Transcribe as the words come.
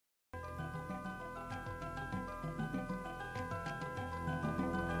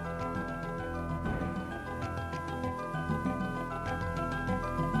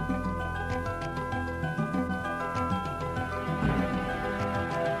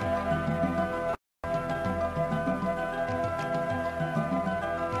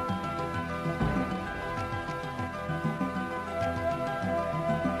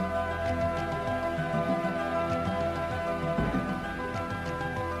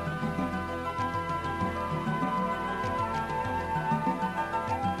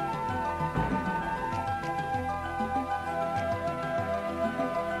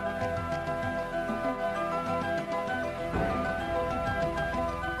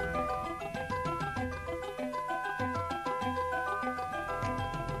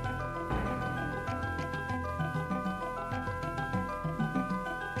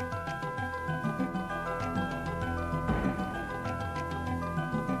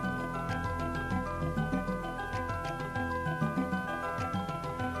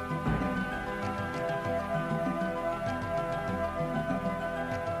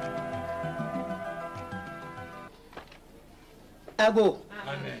Ago.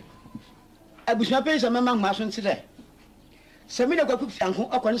 Amen. Abusua pe sama ma ngma so ntire. Se mi de kwaku fianko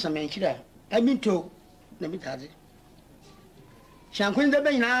akọ ne sama nchire. Aminto na mi tade. Fianko nda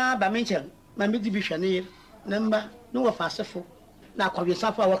be nyina ba me nchen. Ma mi di bi hwane na mba no wo fa asefo. Na akọwe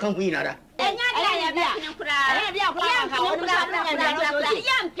safo a waka hu nyinara. Enya dia ya bia kura. Ya bia kura ka wo kura.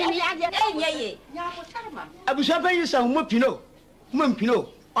 Ya mpini ya enye. Ya mutarma. Abusua pe yi sa mo pino. Mo mpino.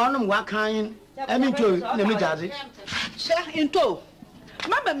 Onum wa kan aminto na mi tade. Sha into.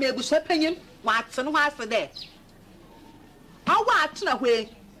 Mama me abusua panyin. What's no half for that? I want na way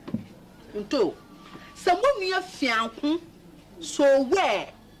into someone near fianku so where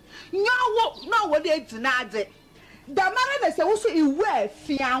no what they denied it. The man say also in where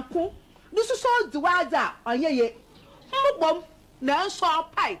fianku this is all the water on ye bomb now saw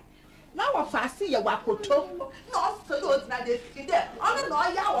pie. Now I fancy your wakoto no so na de there on no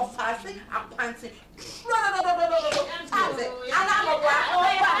ya wa fancy a panty.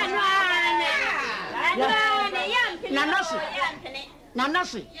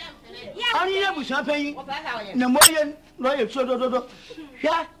 Nanasi. Oni ye busua panyi. Na moyen no ye so do.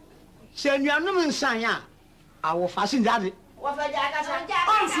 Hwa. Se nuanum nsan ya. Awo fase ndade. Wo fa ja ka san ja.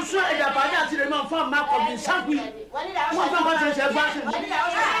 On susu e da ba ja ti le ma fa ma ko bin sanku. Mo fa ko se fase.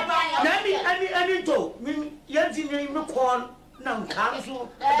 Na mi to mi ye ti mi ko na nka so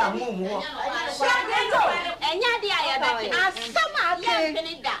da mo mo. Enya dia ya be. Asama ke.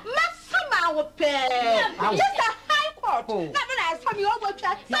 Masama wo pe. Just a high court. Na be na asama yo wo pe.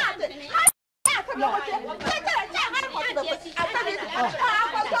 Sad.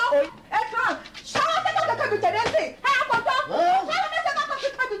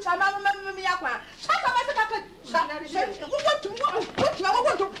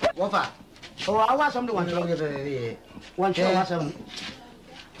 Wafa. Oh, I want something one to one to some.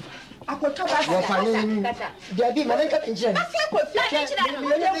 I could talk about there be my attention.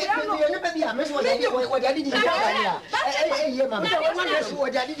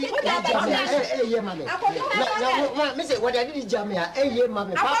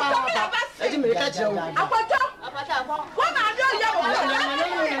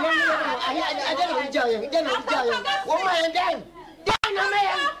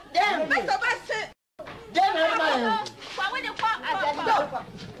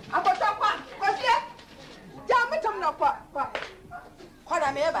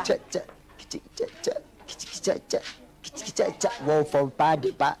 One from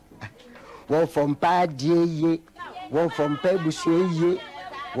Paddy, one from Paddy, one from Pebusi,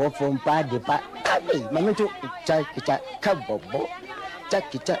 one from Paddy. Mamma to Cabo,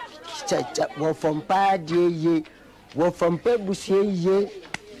 one from Paddy, one from Pebusi,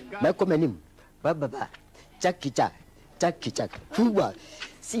 Macomanim, Baba, Chakita, Cuba,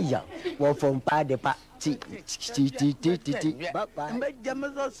 see ya, one from Paddy.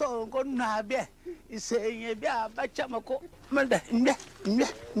 Majamazo so go na be say be abachamako manda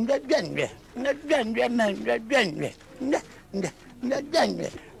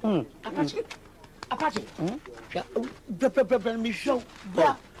Apache ya mi show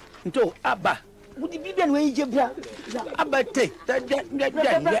ba nto aba wudi bibian we jebra abate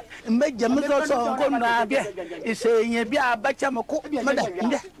majamazo so go na be say be abachamako manda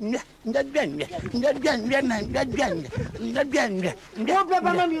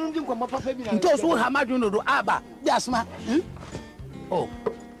so hamadu no do aba jasma oh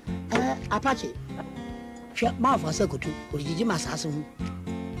Apache ma fa sakotu oriji masase hu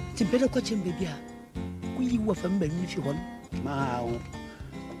ti bele ko chembe bia ku yi wo fam ba ni fi hon ma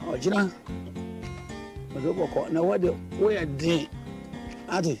o jina do ko na wode wo ya din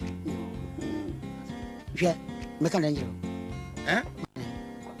ati je me kan njiro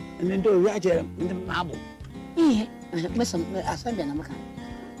ndo ya je mabo mesam asambia na maka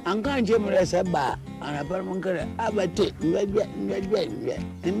anga nje mure seba anabar mun kare abate ndwa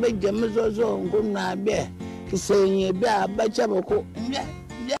mbeje mzozo ngumna be isenye be abacha bako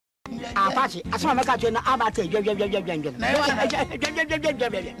Apache asema maka je na abate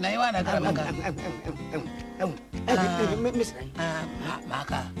na iwana kara maka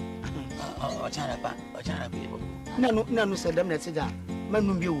maka ochara pa nanu sedam na sida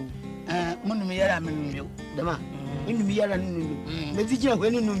manum bi wo munum yara manum bi dama inum yara nunu me dijina ko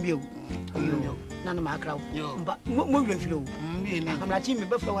nunu bi wo nanu makra mba mo wi filo mbi na kamra chi me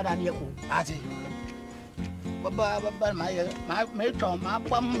befra wada na yeko ati baba ma me ton ma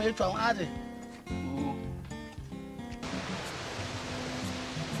pam me ton ati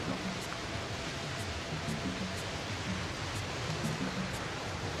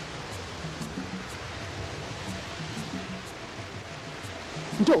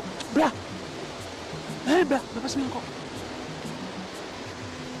Ndo, bra. Bra, lepas mi kok.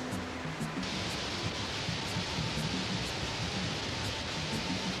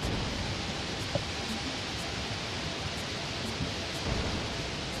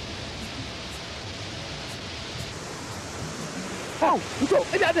 Nto,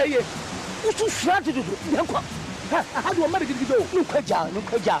 ebe ada ye. Usu srat do. Yanko. Ha, how do America do? No kwaja.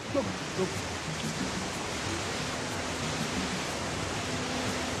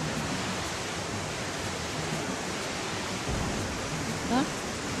 Huh?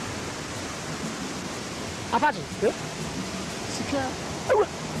 Apache. Sika.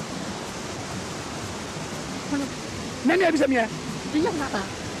 Nani abisa mia? Iya napa?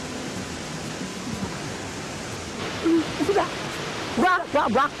 Udah. Wah,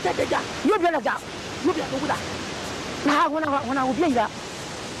 ja. Yo biar aja. Udah. Nah, wana udah enggak?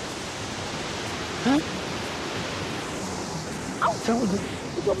 Hah? Au, tahu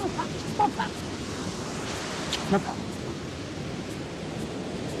itu apa?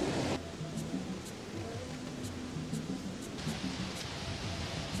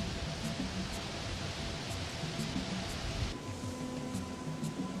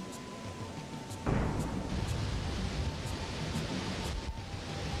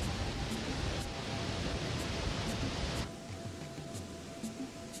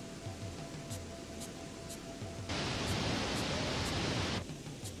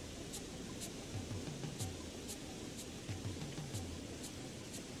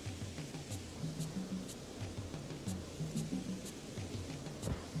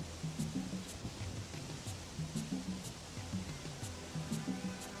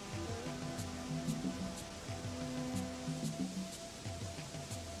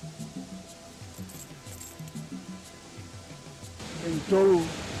 Into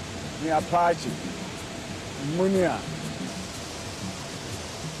ni Apache Munia.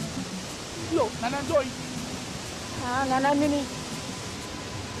 Yo, nana doi. Nana mini.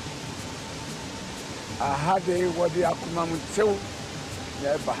 Ahade wadi akuma mutsew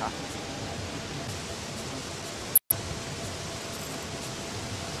ya baha.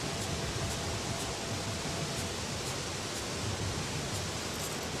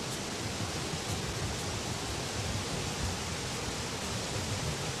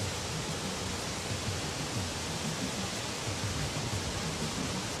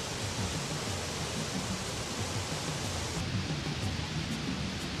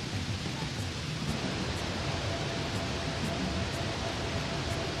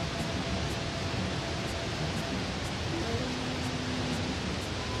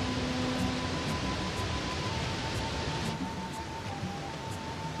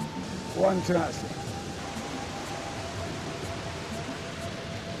 One chance.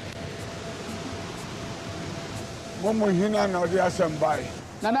 Momo hina na odi asem bai.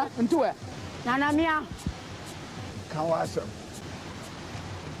 Nana, ntuwe. Nana mia. Kawa asem.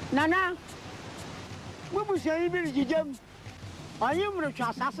 Nana. Mumu se ibi jijem. Ayi mro twa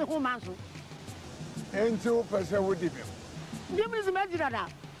asase ho manso. Enti wo pese wo dibem. Dibem se majira da.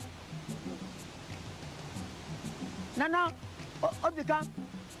 Nana, odika.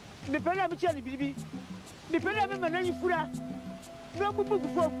 Me pele abi chali bibi. Me pele abi manani fura. Me bubu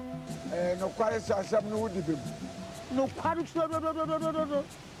gufo. No kware sa asem no wo dibem. No kware so do.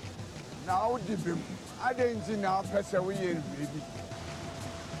 Na wo dibem. Adenzi na pese wo ye bibi.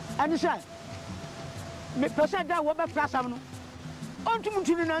 Ani sha. Me pese da wo be prasam no. Ontum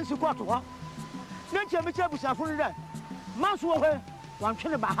tuni na nsi kwato ho. Na nche me busafo no da. Manso wo hwe, wan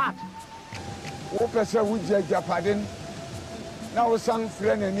twene ba heart. Wo pese wo je Japaden. Na wo sang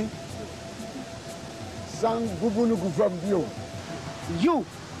frɛ nani. Sang gubunu gufam bio. You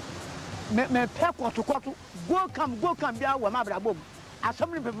me pe kwato. Go come bia wa mabrabom.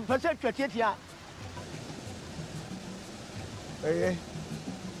 Asem ne pese twetietia.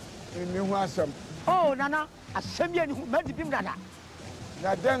 Ni hu asem. Oh nana, asem ye ni hu madi bim dada.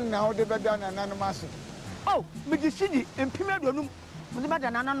 Na den na wo de beda na nanom ase. Oh, me di sidi empime donum. Me beda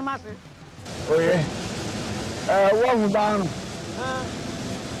na nanom ase. Wo hu ba no.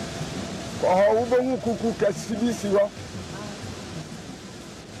 Wo bo kuku kasidi si ho.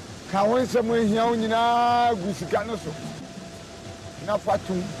 Ka won se mo hia wo nyina gusika no so. Na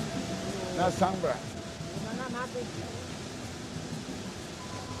fatum na sambra.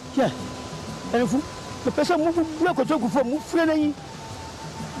 Yeah. Enfu, the person move to go for move free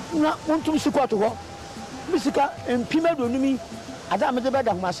na untum sikwato ho. Misika empime donumi ada me de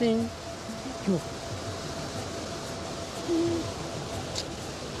beda masin.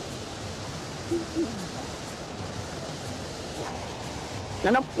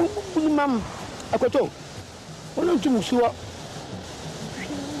 Nana mam akoto. Ono ntum suwa.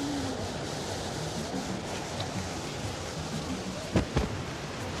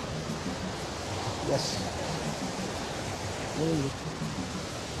 Yes.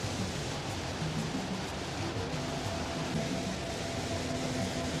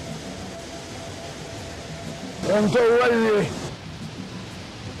 Ento wali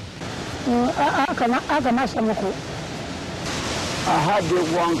aka na samko aha de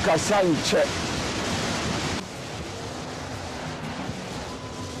wọn kasa nche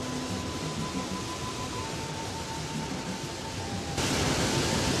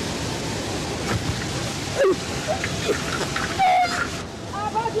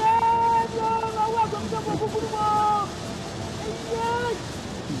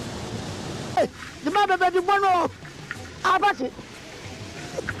the mother that you want abati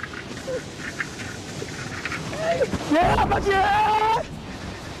yeah abati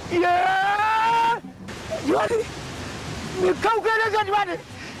yeah you want me come get us anybody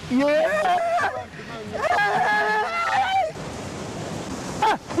yeah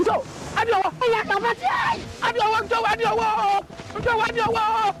so adio ya abati adio wa so adio wo so adio wo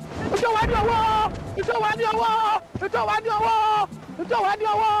so adio wo so adio wo so adio wo so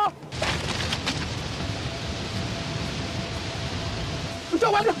adio wo Untuk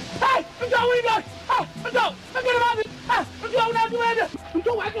waduh, hey, untuk waduh, untuk, macam mana? Untuk waduh,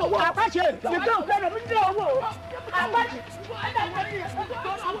 untuk waduh, apa sih? Untuk kan, untuk apa sih? Ada lagi,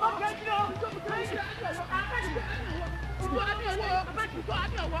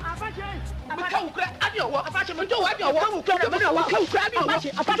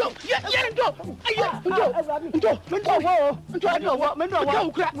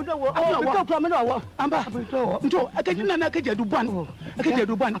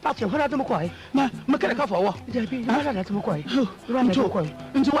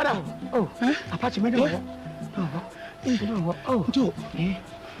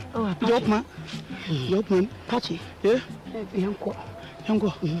 Pachi. Yeah.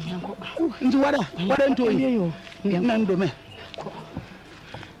 Yanko. Into what? What into you? Nando me.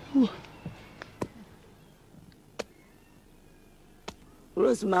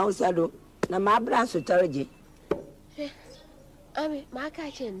 Rose Mouse ado na mabra so tarje. Ami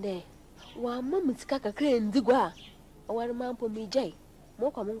maka chende. Wa mamutika kakre ndigwa. Awar mampo mi jai.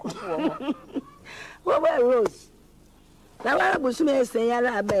 Moko munko wo. Wo Rose. Na wala busume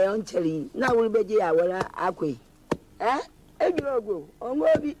esenyala abe on cheri. Na wuri beje ya wala akwe. Ejurogo,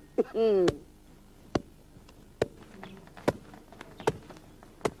 ongobi.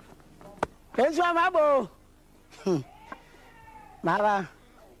 Penso amabo. Mara.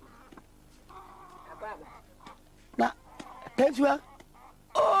 Na, penso.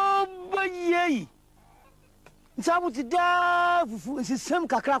 Oh, boy. Nsabu ti da fufu nsisem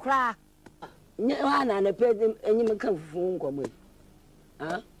kakra kra. Nye wana na pede enyim kan fufu nkomo.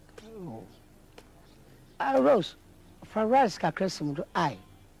 Rose. For rice kakra sim do ai.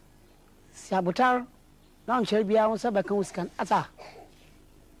 Si abutar na oncher bia won se bekan uskan ata.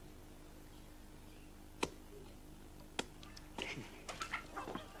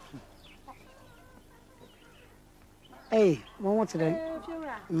 Hey, mo want today.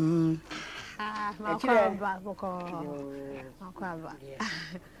 Makwaba boko. Makwaba.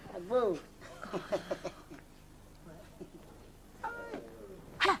 Abo.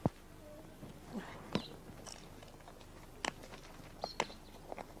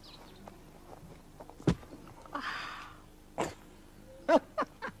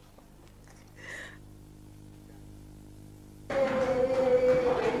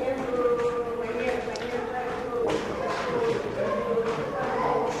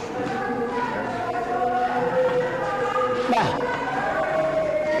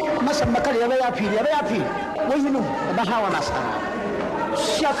 Ya be api wo yinu e ba ha wa nasa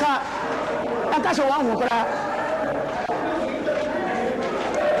shaka aka so wa hu kra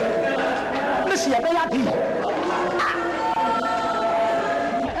lesi ya be api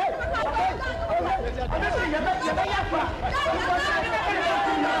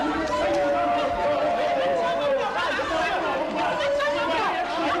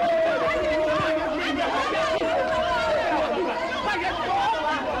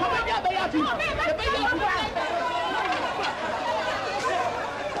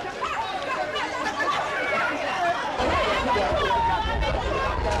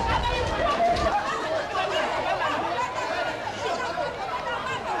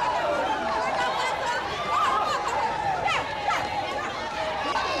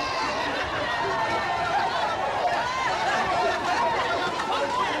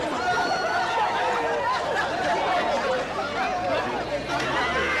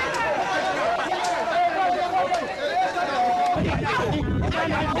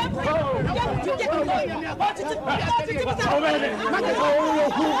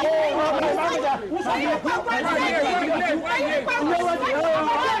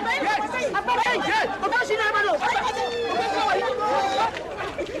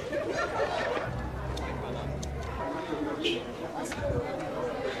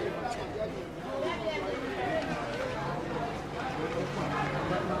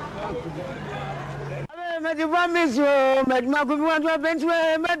Medical medicine, medical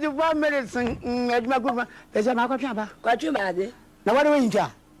medicine, medical. There's a macrocaba. What you mad? Now, what do you do?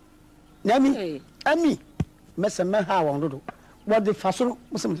 Nami, and me, Mr. Meha on Ludo. What the fashion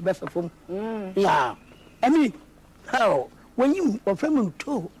was some better from. Yeah, and me. How? When you were from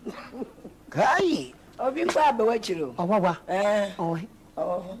too. Kai. Oh, you grab a watch you. Oh, what? Oh.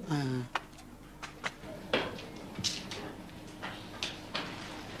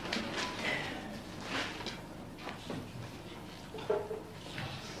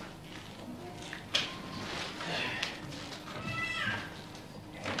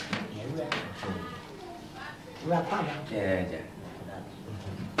 Yeah.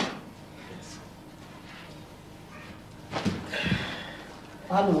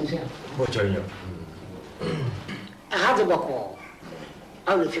 What's your name? I had a buckle.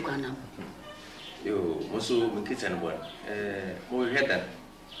 I will figure now. You must be kitchen one. More head that.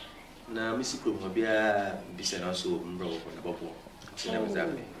 Now, Missy Cook will be a decent also, bro, on the bubble. She never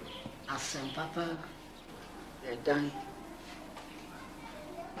that me. I sent Papa. They're done.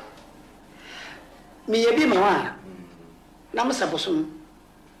 Me a be my Nama Saposum.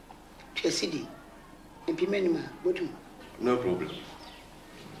 Chessidi. And Pimenima, Botum. No problem.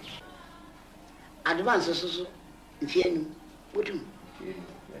 Advance also. If you Botum.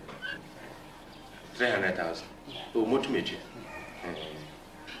 300,000. Oh, much major.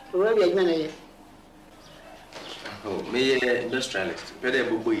 Where are you? Oh, me industrialist. Better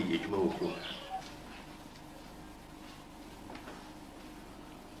boy, you know.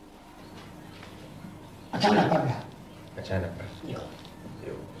 Achana. Yo.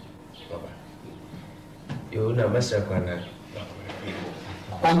 Baba. You know, Master Kwana.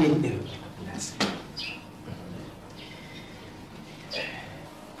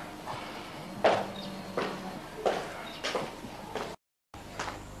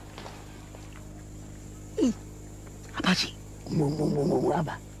 Apache,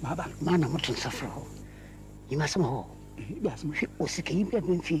 Baba, man, I'm not suffer. You must know. Yes, or sick, you have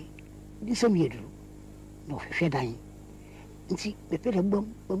been free. This same year, no, if you're dying. And see, the better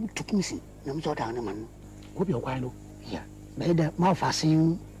bomb took missing. I'm so down a man. Hope you're quite low. Yeah, better mouth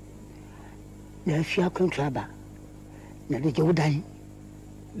assing. The fear contraba. Now the Joe dying.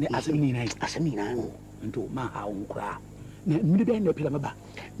 As a mean, into my house. Maybe no pillar.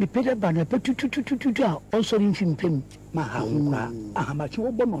 The pillar banner, but to also in him, my house. I much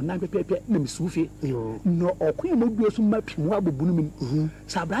more bon on 9 paper, name Sufi. No, or Queen would be so much more booming.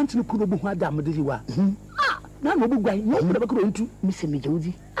 Sabrantin could be what damn did you are. Ah, now no book by no going to Miss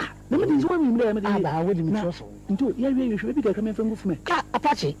Mijodi. Ah, nobody's one there. I wouldn't trust into you should be coming from me.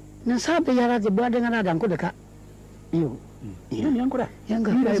 Apache, no sabe yara the brother and I don't go the car. You, younger,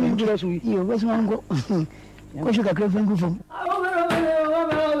 you was one go. What should I go from?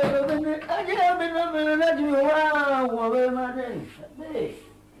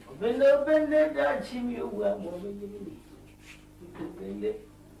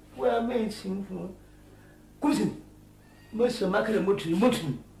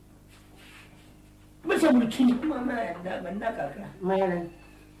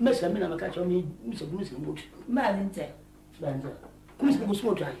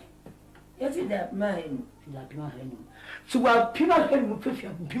 Yes, that mine. So I pin out him with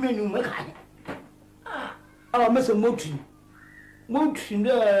Pimenu. Ah, Mr. Motin. Motin,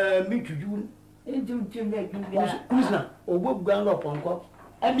 meet you. Into Kuzna or Bob Ground upon Cop.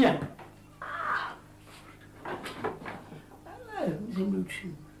 Amian. Ah, I love the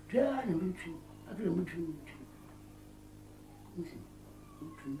Mutin. Try the Mutin. I don't know Mutin.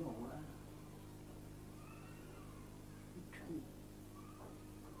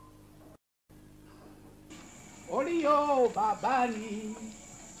 Orio babani,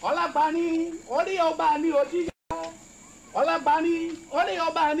 Olabani, Orio bani otije, Olabani,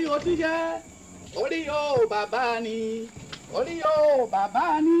 Orio bani otije, Orio babani, Orio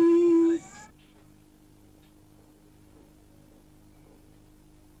babani.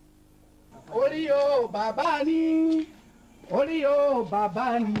 Orio babani, Orio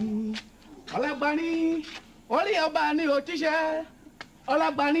babani, Olabani, Orio bani otije,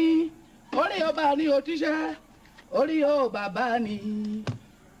 Olabani, Orio bani otije. Orio babani,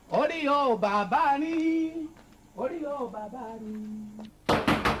 Orio babani, Orio babani.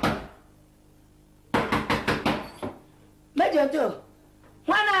 Mejonto,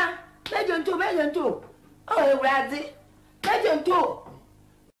 Wana, Mejonto. Oh, Razzie, Mejonto.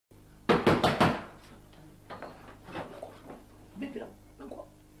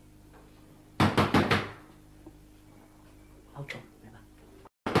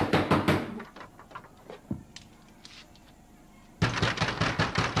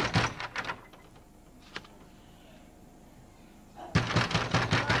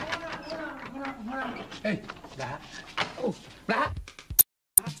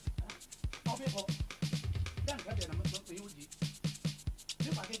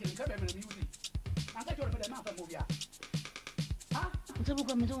 sabe me music. Anga choro me ma fa mo bia. Ha? Ntamu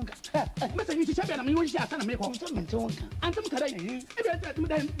kwa mtonga. Masa yi sabe na me music asana me ko. Ntamu mtonga. Antum kada yi. Ebe anta tum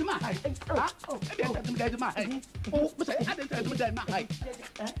dai ma hai. Ha? Ebe anta tum dai ma hai. Oh, masa ada anta tum dai ma hai.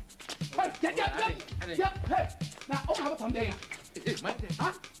 Ja. Hey. Na o ha ba fam dai.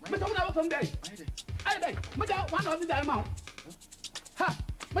 Ha? Masa o na ba fam dai. Ai dai, masa one of the dai ma. Ha?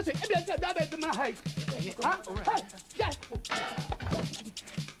 Masa ebe anta da ba tum ma hai. Ha? Ja.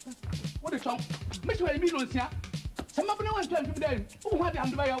 What is wrong? Mr. Emilio, some of them want to do them. Who had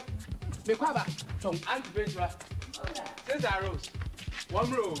them by you? The cover from Antiventura. Since I rose,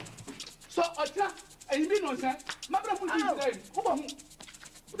 1 row. So, and you know, sir, my brother put you there. Who are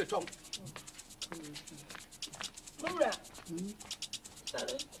the tongue? Mura.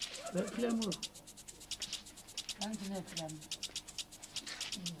 The Clemur.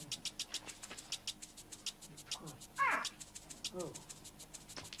 Oh.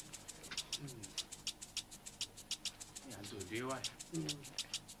 Do you want? Do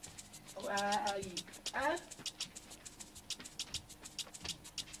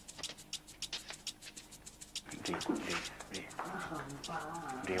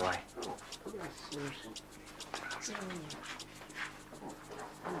you want?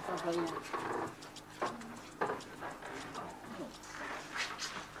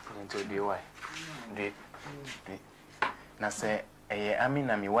 Do you want? Na say, I mean,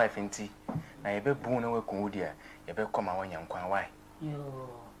 I'm your wife, auntie. Na you be born away, Kudia. You be come away, young Kwan. Why?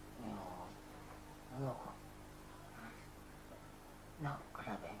 No.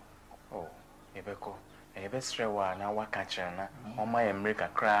 Oh, you be go. You be straight one. Now what catcher na? On my America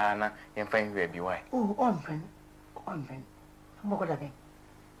crana. You find where be why? Oh, on pen. I'm going again.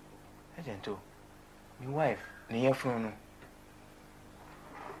 I didn't do. My wife, near phone.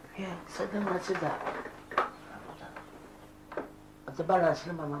 Yeah, said them what said that. The balance,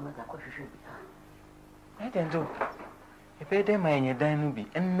 my mamma, that coffee should be. I didn't do. You pay them in your dining be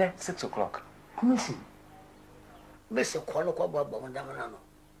and net 6 o'clock. Come see. Mr. Qualico Bob and Damano.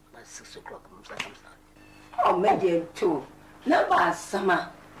 By 6 o'clock. Oh, maybe too. Never summer.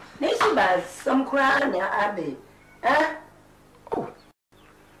 Next by some crown, Abbey. Eh? Oh.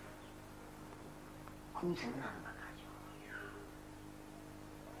 Come see.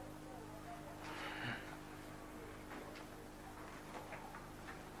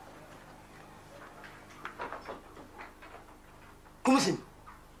 Kumsin,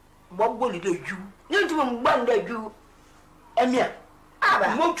 what will you do? You don't want to do. Emia,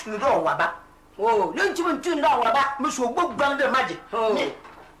 I won't to know Waba. Oh, don't you want to know Waba? Monsieur Book Brown the magic. Oh,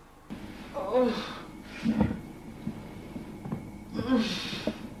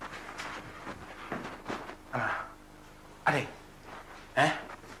 Ade, eh?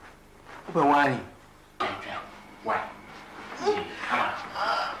 Open wine.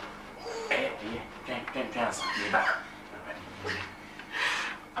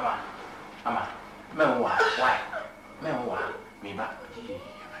 Why? Ama, why? Me ba,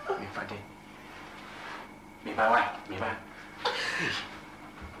 me fade. Me ba why? Me ba.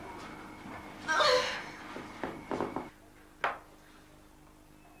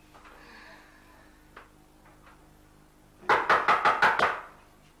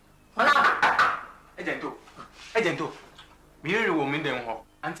 Agento. Me really will mean them ho.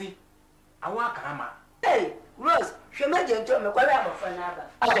 Auntie, I want kama. Hey, Rose, she made you tell me what I'm for now.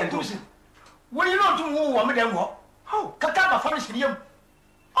 Agento. What do you know to who woman them ho? Oh, Kakama furnish him.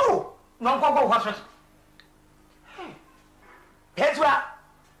 Oh, no go hospital. Petra.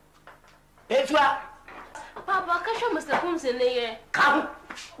 Papa, catch Mr. Holmes in the air. Come,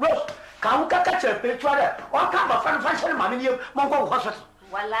 Rose, come catch a Petra. Or come a function, mammy, Mongo hospital.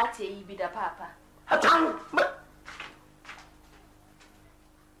 While latte be the papa. A tongue.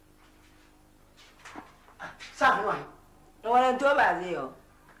 Something. No one to about you.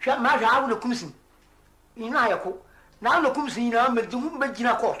 Shut my eye with a cumsin. In Ayako. Now the cumsin, I'm a doom, but in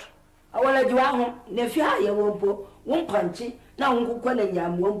a court. I will let you out. Nephew, you won't go. One punchy. Now, Uncle Quellen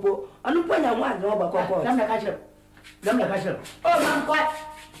Yam won't go. And when I want no about Let me catch him. Oh, I'm quiet.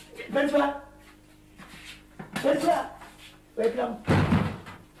 Petra. Wait down.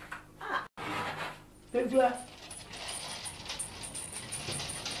 Petra.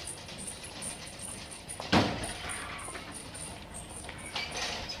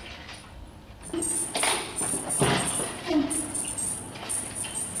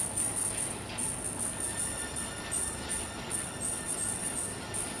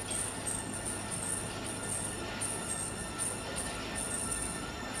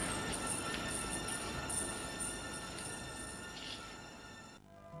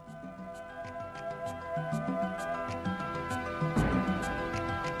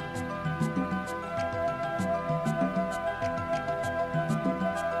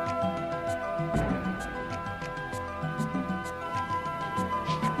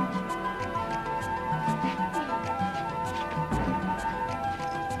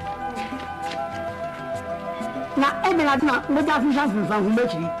 Na ebe na tuna mbeja funfa funfa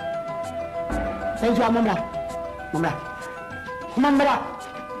humbechiri. Sai tu amambra. Mambra. Mambra.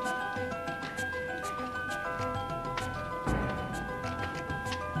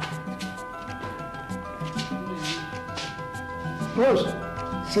 Rose,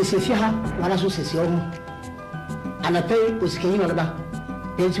 c'est fiha wala so c'est yo. Ana pay usikeni wala ba.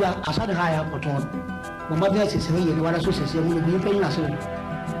 Pentua asade ha ya poton. Mama bia c'est yele wala so c'est yo ni pay na so.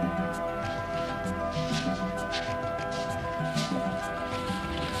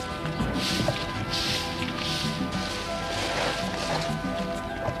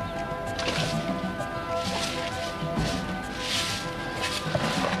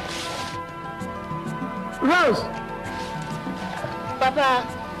 Rose. Papa.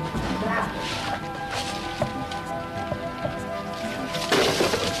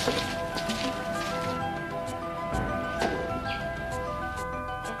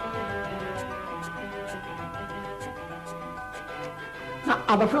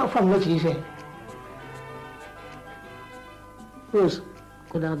 Abafra from what you say. Rose,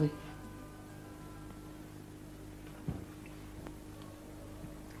 good day.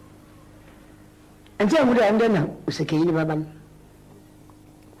 And tell me that I'm done. Useke ni baban.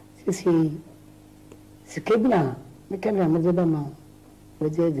 Sisi sikebna mekana mzeba ma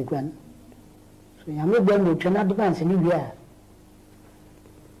weze zikwan. So ya me bendo tena advance ni bia.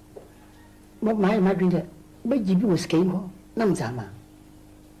 Mo mai ma dwinde be jibi useke ho na mzama.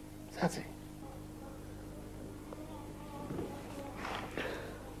 Sasa.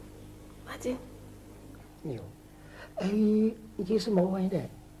 Mati. Yo. Ai Yesu mo wa ide.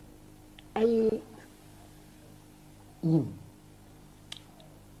 Ai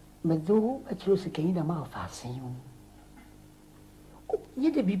mas eu trouxe que ainda mal facinho.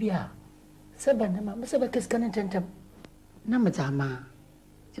 E de bibia, sabe não, mas sabe que esse cara tenta, não me chama,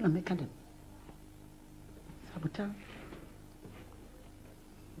 se não me canta, sabe tá?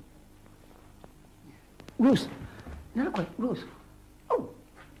 Luz, não é coisa, Luz. Oh,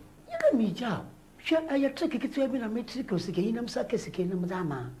 e não me já, já aí até que tu é bem na metade que eu sei que ainda me sabe que esse que não me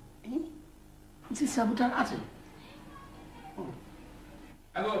chama, hein? Você sabe tá assim?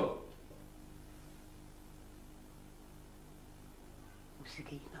 Alô?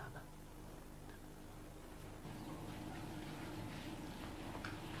 Sika nada.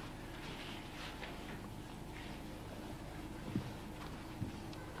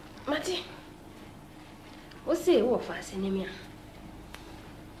 Mati. Você o faz minha.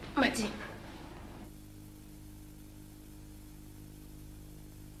 Mati.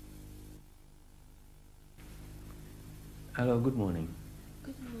 Hello, good morning.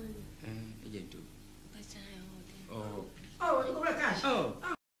 Good morning. Agent. Oh, you go back cash. Oh.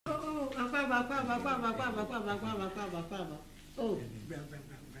 Oh.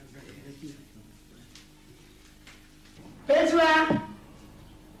 Petra.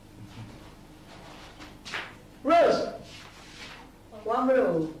 Rose. One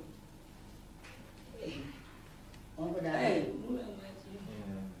more. Hey.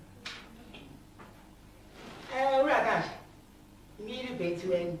 Rakash. Me the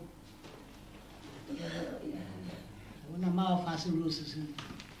Petra. Una mal fácil Rose.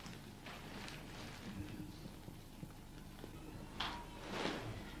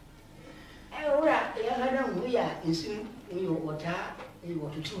 Ora, ya hada mu ya insin ni wota ni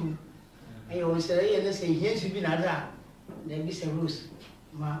wotutu. Ayo sere ye na se yensu bi na da. Na bi se Rose.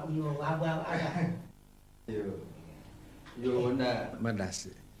 Ma yo agba ada. Yo na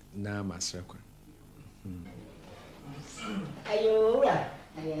madase na masrekwa. Ayo ora,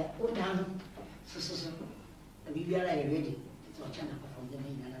 ayo udan so. Bibi ala ye ready. So chana pa from the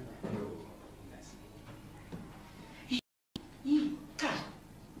main na.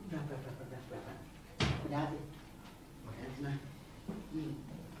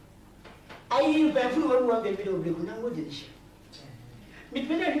 Ayi ba fu wo wo bebe do bleku na ngode ni she. Mi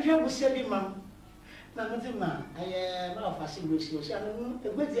pele hwehwe wo se bi mam. Na mo ti ma aye ma fa si Rose o se anu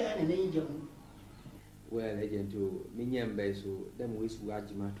egwedi ana na yije mu. Well, agent to minyam be so dem we su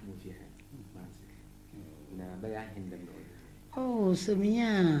agima to mo fi ha. Na ba ya hindem no. Oh, so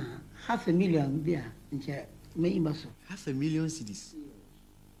minya $500,000 bia nche me ibaso. $500,000 cedis.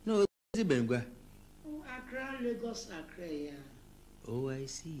 No, is it Bengwa? Oh, Accra, Lagos, Accra, yeah. Oh, I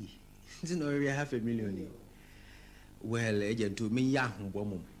see. It's not already $500,000. Well, agent to me ya humbo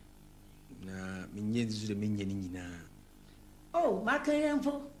mum. Na minye zu me nyeni nyina. Oh,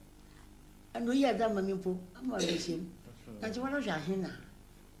 makanfo. Anu ya da mamimpo. Ama besim. Na je wana hwa hena.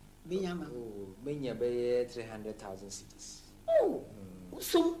 Benyama. Oh, benya be 300,000 cedis. Oh.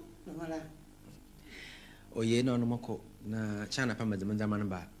 Usum. Mala. Oye no no mako na chana pa mazamanda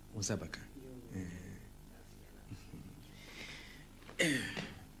manamba unsabaka.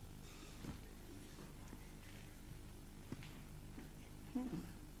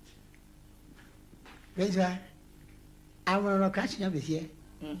 Benja, I want to catch you here.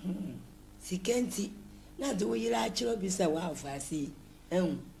 Sikanti, not the way you like to be so wow for I see.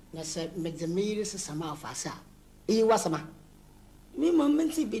 Let's make the meals some of us. You was a man. Me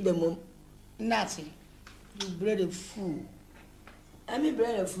moment be the mom. Nothing. You bloody fool. I'm a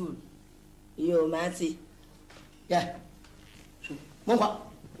bread of food. You, Matty. Yeah. Monka.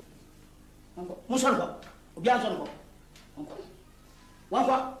 Musonko. Bianzonko.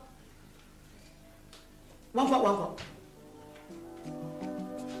 Wanko.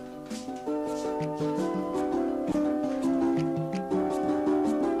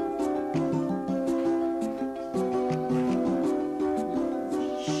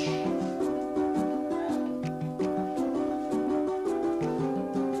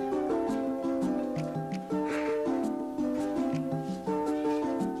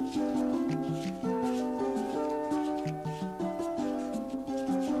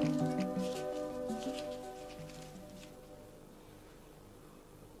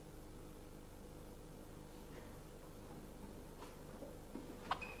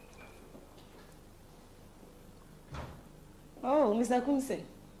 Oh, Mr. Kunse.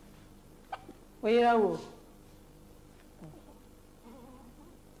 Where are you?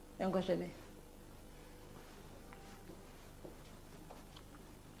 Young question.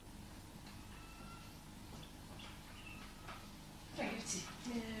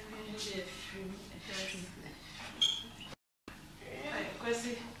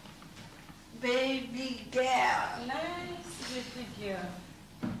 Baby girl. Nice baby girl.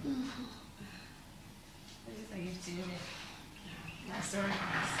 This is a gift to you. That's very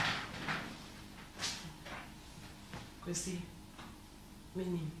nice. Chrissy,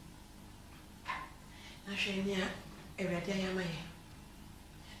 meaning. I shall near every day I may.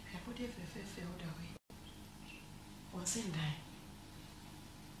 I put it for away. Once in die.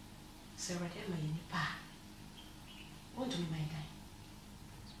 So, right here, my pa. What do you mind?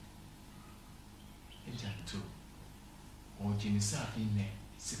 It's at 2. Or Jimmy South in there,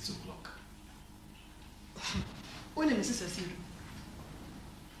 6 o'clock. When is Mrs. Cecile?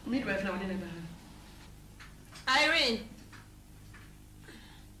 Midwife now, Irene.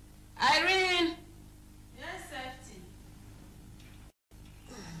 Irene! Yes, safety.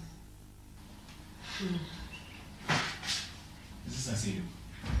 This is Cecile.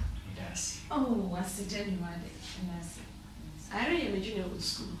 Yes. Oh, what's the January? Irene, I'm a junior with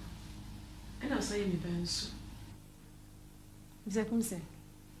school. And I'll say me Bensu. Mr. Kumse,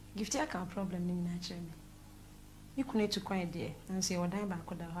 gift ya ka problem ni na me. You couldn't to quiet there and say what I back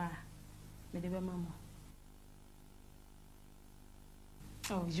with the mama.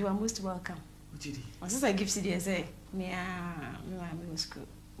 Oh, you are most welcome. What did he? What is I give you say? Me me school.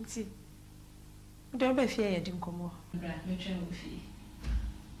 See. Don't be fear you didn't come over. Right, me try with you.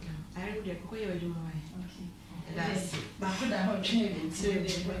 I read the cocoa you do my. Okay. That's it. But could I hold you until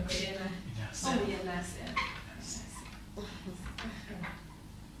they were clear? Oh, yeah, that's it.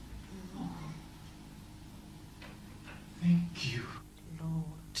 Thank you,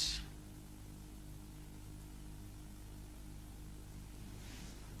 Lord.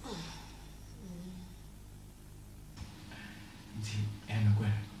 And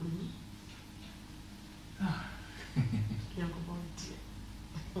where? Young boy, dear.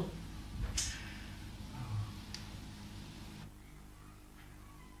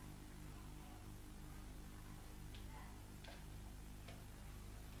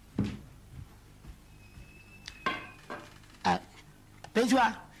 Benjua.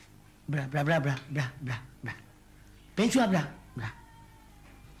 Bra. Benjua,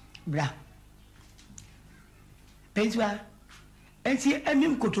 bra. Benjua. And see, I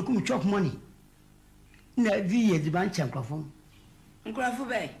mean, Kotokum chop money. Na the ban champion. Graffu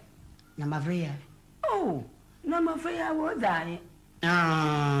Bay. Namavria. Oh, Namavria was dying.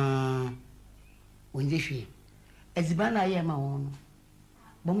 When they she. As ban I am my own.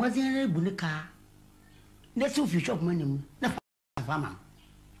 But was there a bunica? That's so few chop money. Farmer.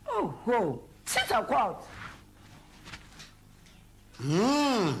 Oh, ho. Sit a quote.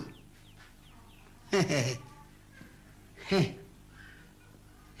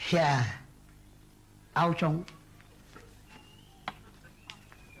 Yeah. Out on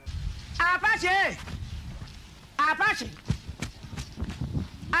Apache.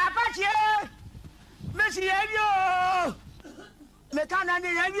 Messi, you. Mecana,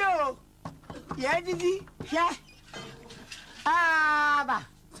 you. Yeah, did he? Yeah. Aba.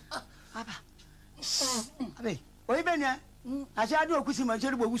 Abe, oyi benya. Ase adu okusi ma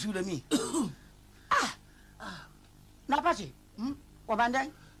jeri bogu su de mi. Na Apache.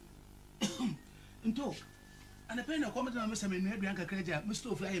 Wabanda. Into. And the pen of comment on Mr. Bianca Craja,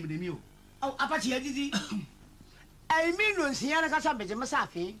 Mr. Fly with the meal. Oh, Apache, I mean, when Siena Casabe,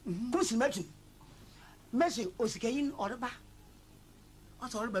 Masafi, who's Merchant. Mercy, Oscain or the bar.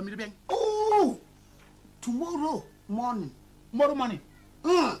 What's all about me? Oh, tomorrow morning. More money.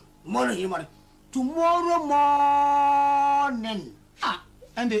 Morning. Tomorrow morning. Ah,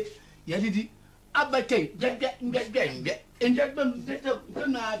 and the Yadidi. Abate, and that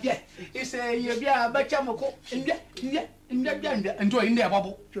it's a Bachamoko, and that enjoying their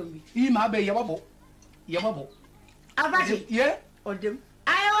bubble. He might be your bubble. Your bubble. Apache, yeah, or them.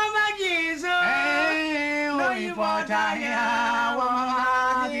 I want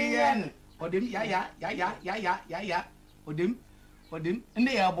or them, ya, or them, and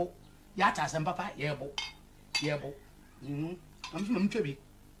the elbow. Yatas and papa, yabo. I'm from Tribby.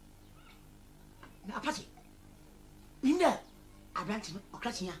 Apache. In there, I ran to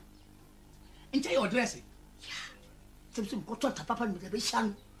Ocratia. And tell your dressing. Some got to papa with the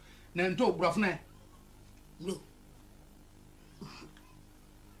vision. Nanto, Brofne. No.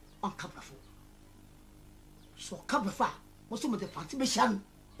 On Cabrafo. So Cabrafa was some of the fancy vision.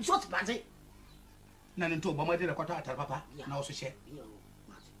 What's fancy? Nanto, Bama did a quarter, papa, now so share.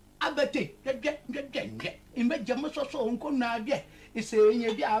 Abate, get, in bed Jamus or so, Uncle Nadia is saying,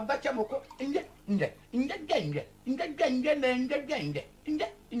 yeah, Bachamoko, in that gang.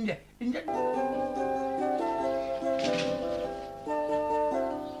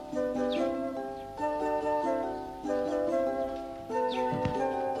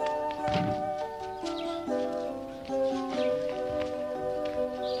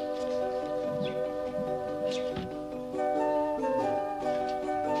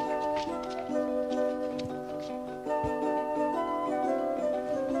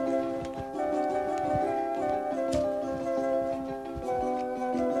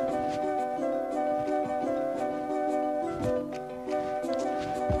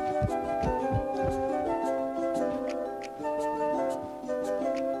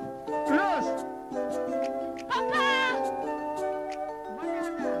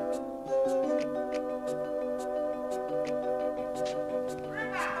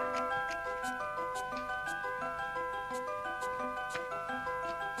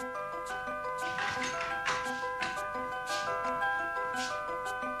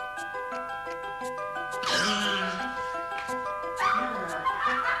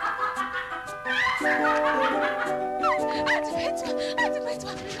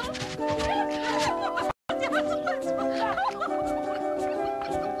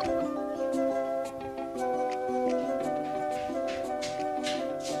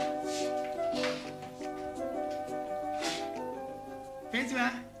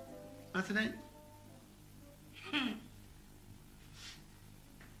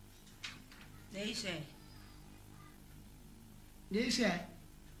 They say,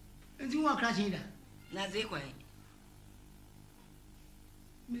 and you are crashing that. Nazikwe.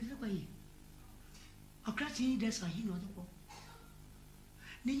 Mizikwe. A crashing that's why he knows the book.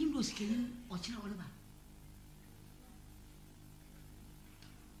 Name was killing or chill all about.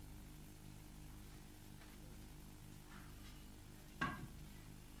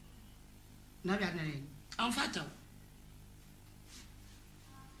 Now that name. I'm fatal.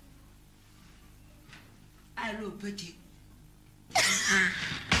 I look pretty.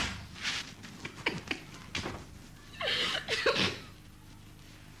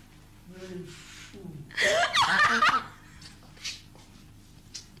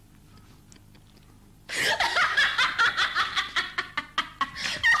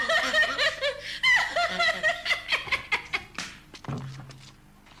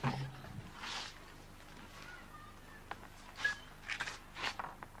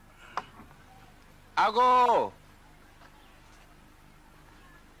 Ago.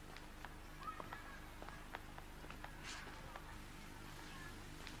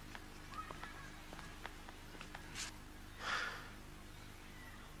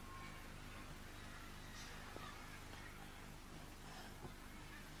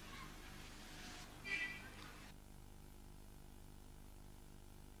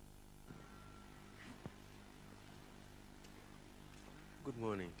 Good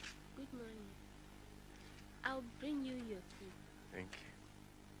morning. Good morning. I'll bring you your tea. Thank you.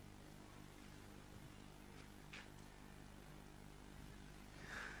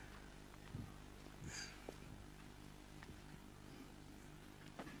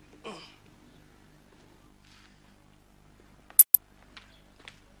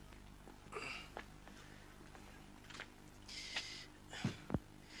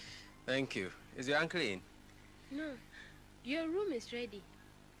 Thank you. Is your uncle in? No, Your room is ready.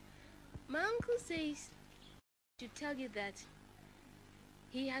 My uncle says to tell you that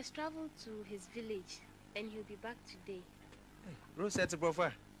he has traveled to his village and he'll be back today. Rose said to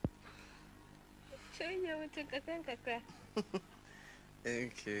Profa.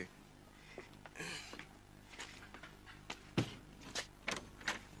 Okay.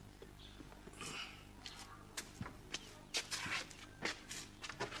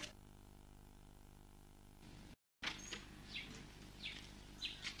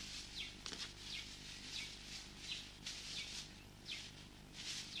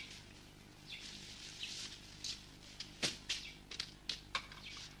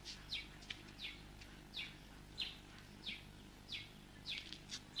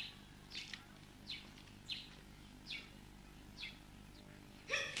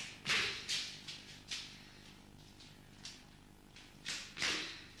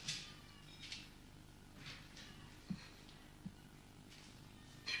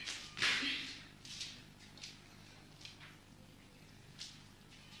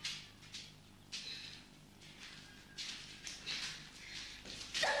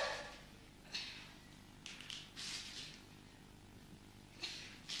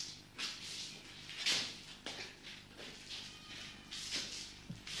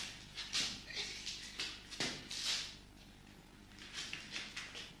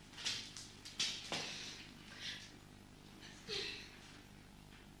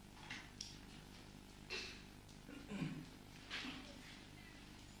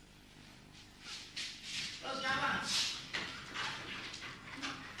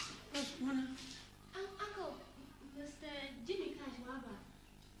 Uncle, Mr. Jimmy Kashwaba.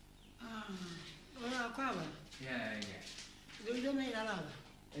 Yeah. Do you mean a lot?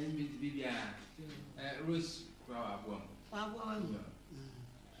 And be Rose, our one.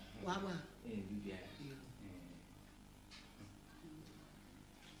 Waba.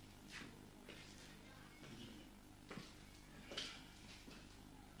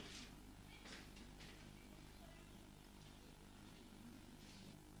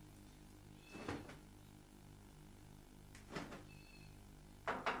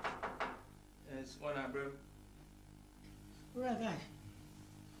 Yes, one up, bro. Right, guys.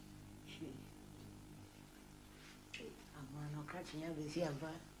 I'm not catching everything,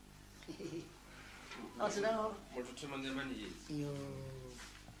 but. Oh, so now. What to tell the money is? You.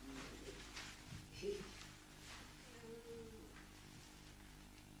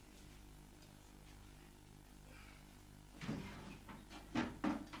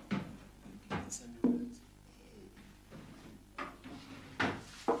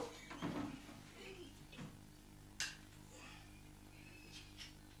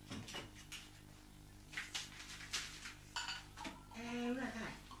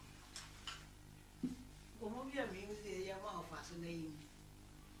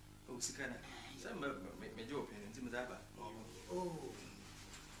 Oh, Sika. Some major opinions in the Oh.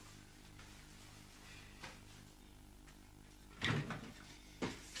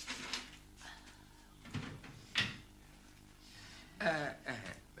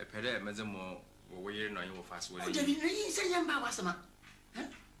 Pede, Madame, or we're not your fast way. Did you say, Mama?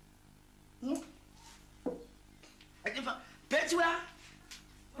 Petua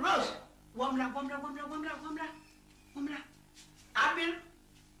Rose, Womla.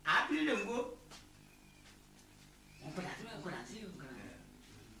 Apple, and go.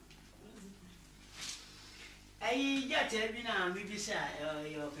 I just tell me now, maybe say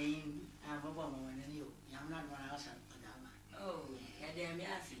your pain. I'm a woman and you. I'm not one else. Oh, damn,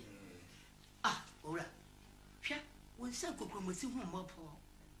 yes. Ah, all right. When Sanko come with you, more poor.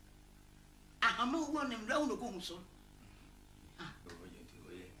 I'm not one and round the goose. Ah, oh, you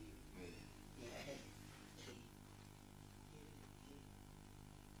do it.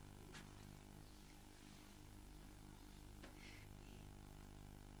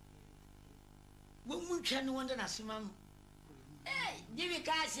 When we can wonder, as a man. Hey, Jimmy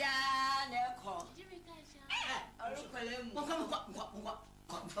Cassia, Neco. Jimmy Cassia.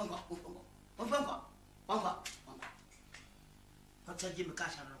 What's a Jimmy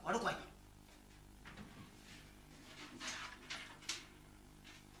Cassia? What do I?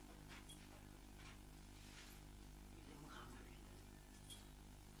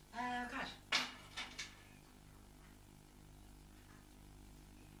 Cash.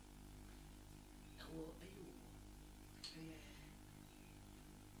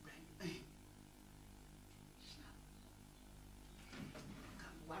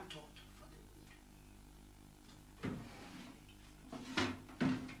 One thought for the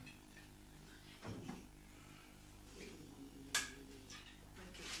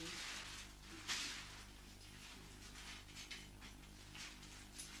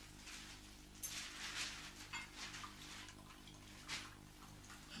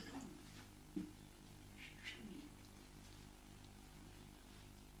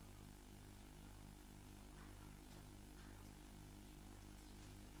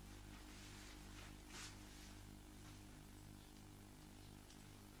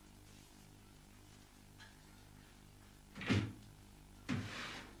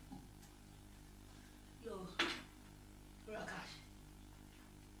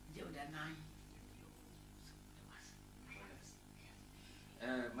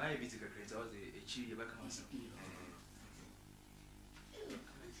I visit a creator, a cheap back on some.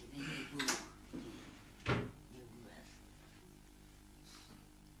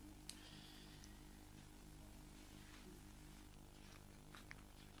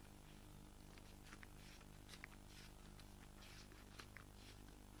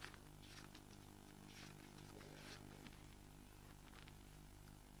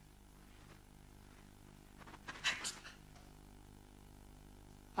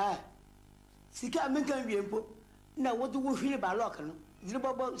 Sika men kan wie mpo na wo do wo hwire ba lock no dine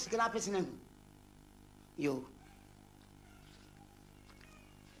bobo sika na pese na hu yo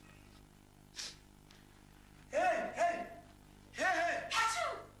hey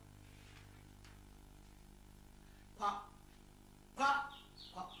achoo kwa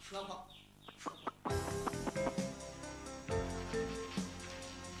shwa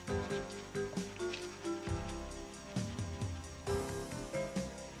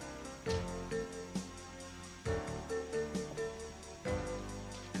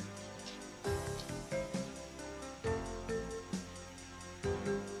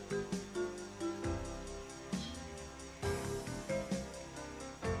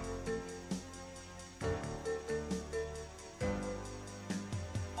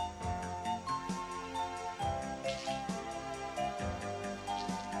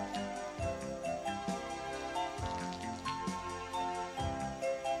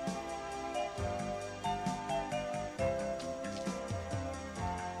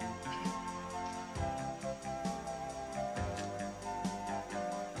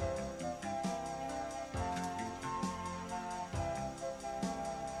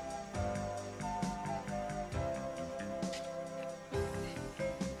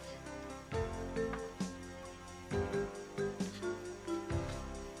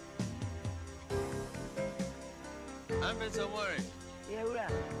I'm in some worry. Yeah,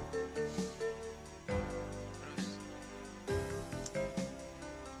 right.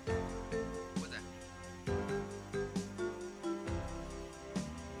 What's that?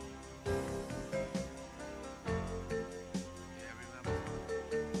 Yeah, remember.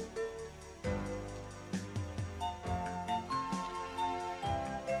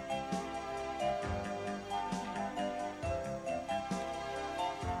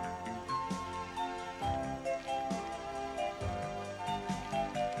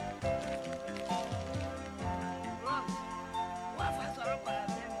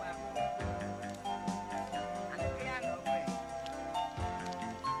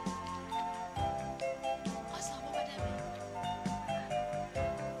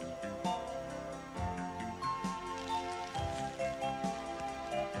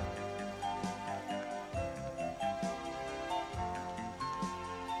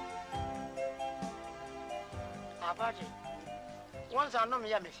 Apache. Once I know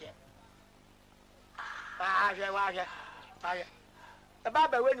me, I'm here. Why? The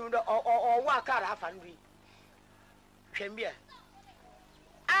Baba when you know or walk out half and we. Chambia.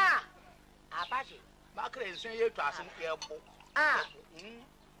 Apache. Market is saying you to us in here.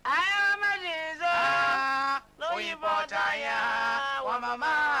 I am a Jesus. No, you bought I am.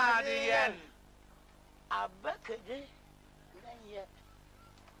 Mamma, the end. A bucket.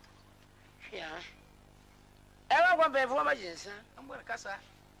 Yeah. Ewa kwa mpefu wa jinsa. Ambona kasa.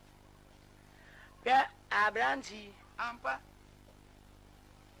 Ya abranti. Ampa.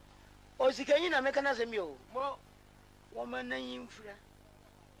 Osikanyi na meka na semi o. Mo Woman na yimfura.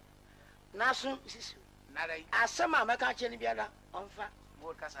 Naso sisu. narai. Asema meka che ni biada onfa.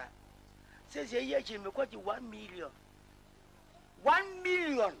 Mo kasa. Says ye chi me kwaji 1 million. 1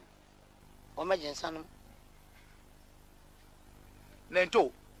 million. O ma jinsa no.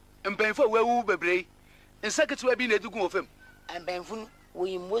 Nento. Mpenfo wewu bebrei. Nsaketewa bi na edugu ofem. Mpenfo wo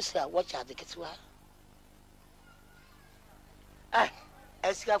yimosa watch at the ketwa.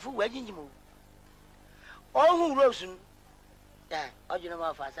 Esikafu wajinjimo. Ohun rosun. Ya, ojuna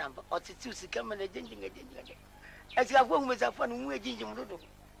ma fa sampa. Otitu sikama na jinjinga. Esikafu hu mesafa no hu ejinjimo dodo.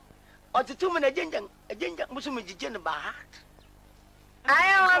 Otitu me na jinjang musu me jije ne ba hat.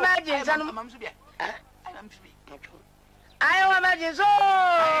 Ayo wa ma jinsa no. Mamsu bia. Mamsu bia. Ayo wa ma jinso.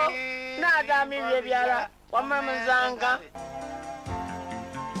 Na ga mi we biara. Wa ma mzanga.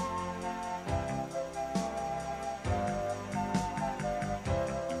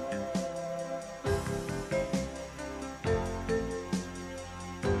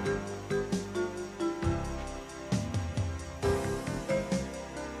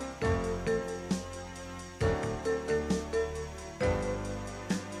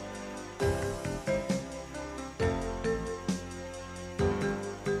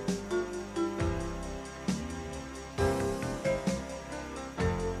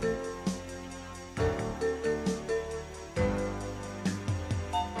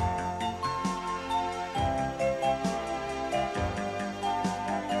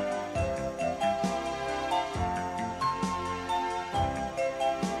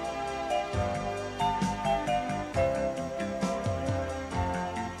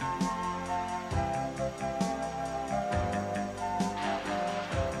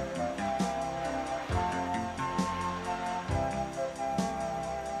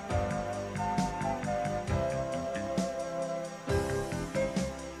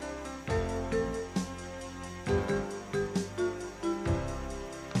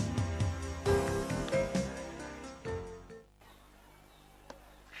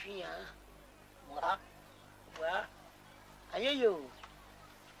 Well, I hear you.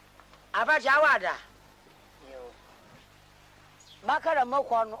 About Jawada. Makara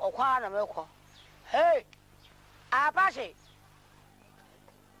Mokon or Kwana Moko. Hey, Apache.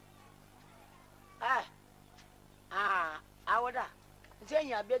 I would say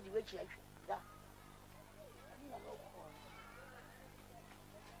you are busy with you.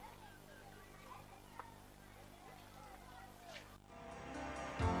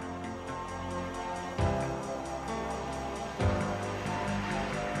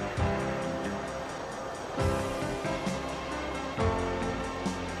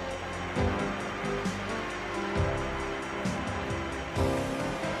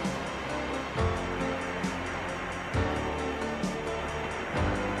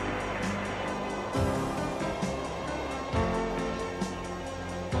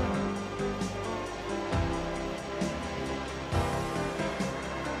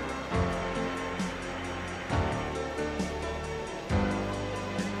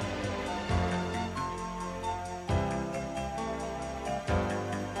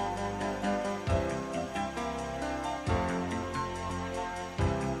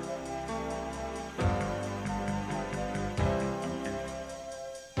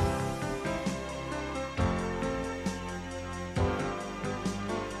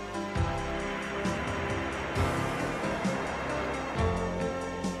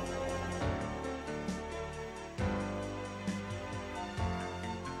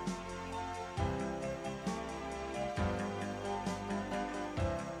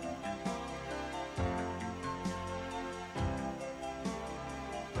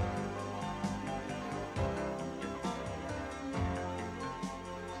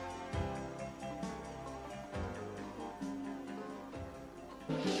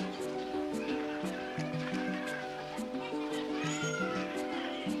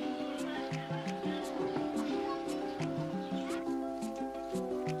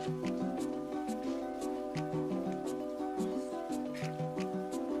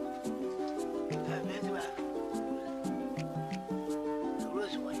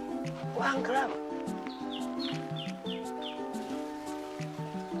 One gram.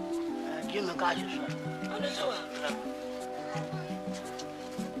 Give me cash, sir. And it's 1 gram.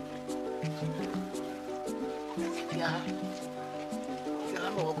 Yeah.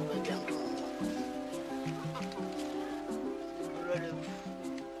 I'm going to go to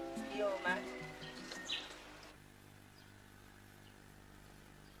Yo, man.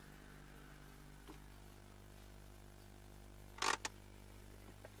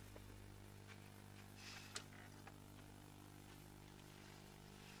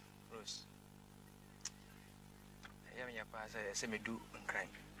 I say me do and crime.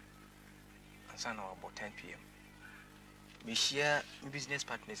 And son about 10 p.m. Me share business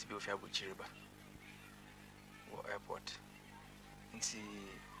partners be of your Chiriba or airport. And see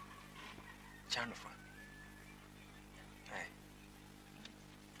Channel. Aye.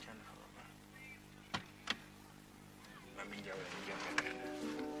 Channel.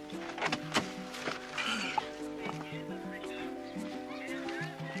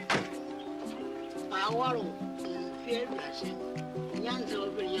 Yan's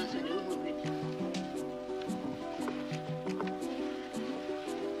over Yan's and over it.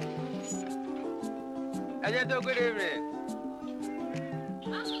 I just do good evening.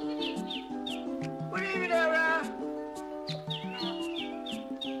 Good evening, Era.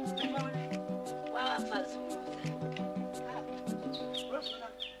 Well, fast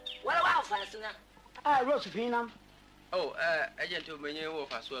enough. Rosephine. Oh, I just told me you were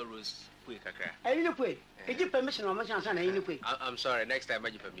as well, Rose. I didn't pay. Did you permission or much answer? I'm sorry, next time I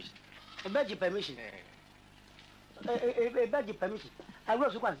give permission. A beg permission. A beg permission. I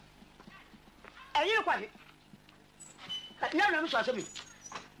was one. And you quite. No, I'm sorry.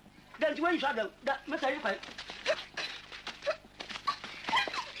 Then when you saw them, that must I quite.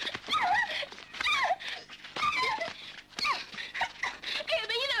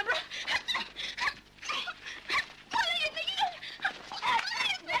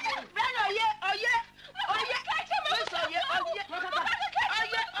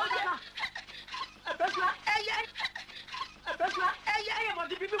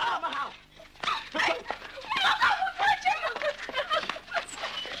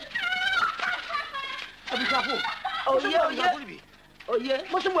 Oh yeah,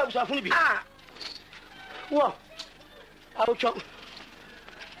 what's the web for me? Ah, what? I'll chop.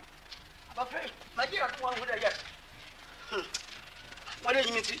 My dear, one with a yes. What did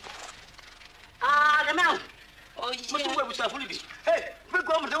you mean? Ah, the man. Oh, what's the web for me? Hey, we're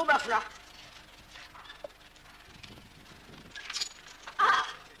going to go back now. Ah,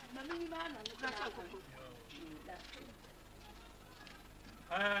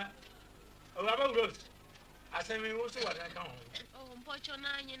 About Rose. I say, we also want to come home. Oh, but you're 9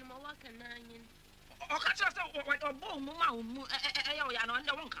 and my work and 9. Oh, catch us what a bomb, mamma, I know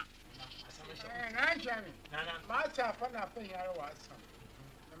under one can. And I'm Johnny. My child, I'm not paying our was some.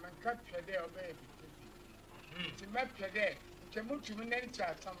 I'm a cut your day, baby. To map your day, to move to an end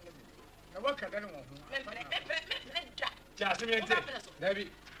child, some living. The work I don't want. Jasmine, Debbie,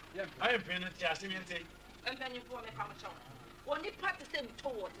 I am paying it, Jasmine. And then you want to come at all. Only part the same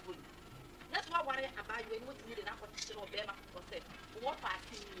towards the wood. That's why I worry about you and what's needed enough to show them for said. What I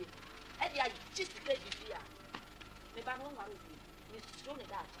see, and I just said you here. Maybe I don't want to be thrown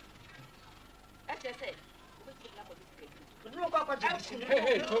it out. As I said, what's the number of this case? No, Papa,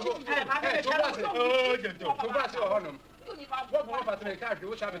 hey, what about the card?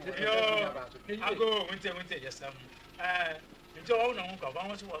 What's happening? I'll go winter, yes, you don't know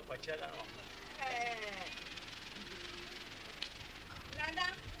what you're Nana,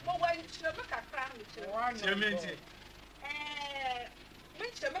 but when you look at family, when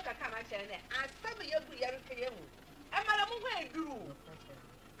you look at Kamachane, I saw you be a canoe. And Madame Way grew.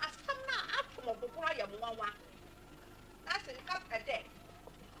 I some now up from a boy of 1. That's a cup a day.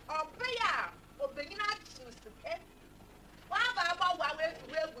 Or prayer, or beginning to the why about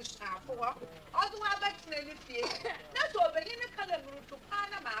where we shall for? Although I bet many fears. That's all beginning to color to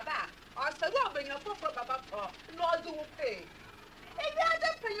Panama, or so robbing a pop about nor do pay. If you are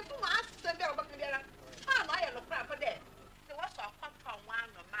just paying for us, the girl, but together, I am a crap for that. There was a pop from one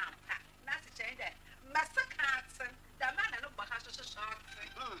of ma'am. That's a change that. Master Carson, the man and no has a short.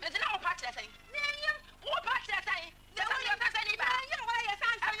 There's no party saying, what party saying? The way you're not any man, you know why you're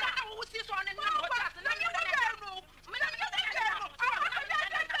saying, I don't know who's this one and no one.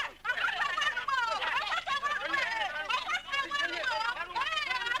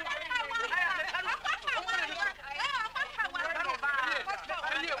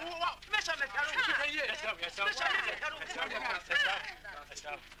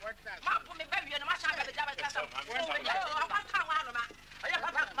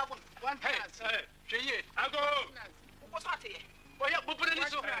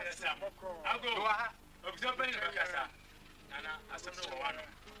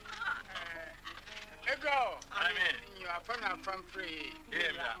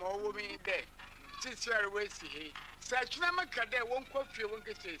 Such number cadet won't quote you won't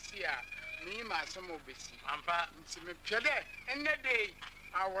get to see me, my some of this. I'm part of Pede, and that day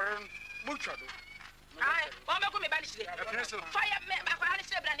our butcher. I want to banish the fire. I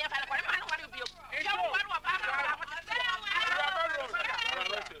said, I don't want to be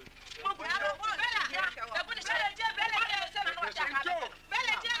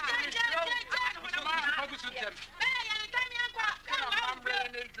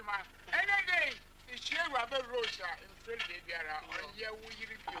Rubber Rose in Philadelphia, or yeah, we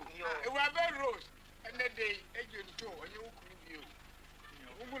review. A rubber rose, and the day, agent too, and you could review.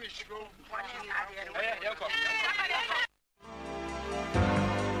 Who will show?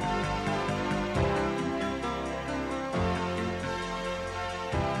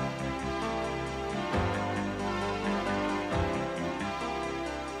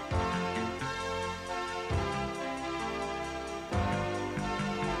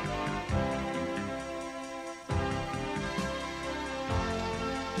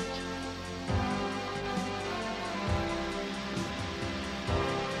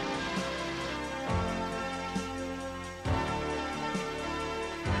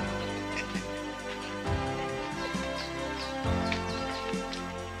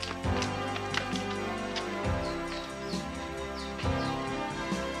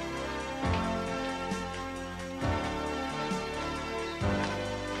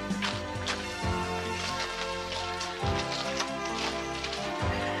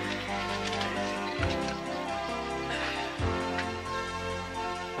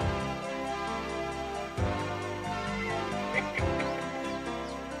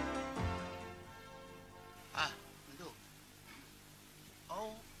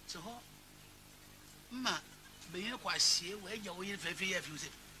 See where you're waiting for you say,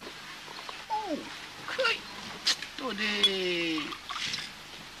 oh, good. Today.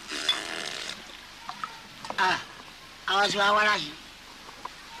 I was right.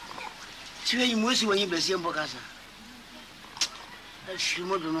 See, you must when you bless your Bocasa. That's you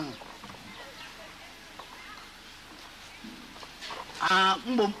don't know.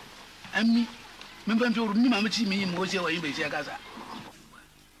 Mum, and me, remember to remember me, Mosia, or you may say, Gaza.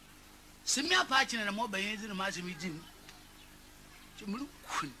 Send me a party and a mobile in the Massimo Jim.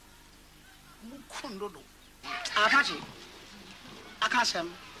 Apache, I can't say.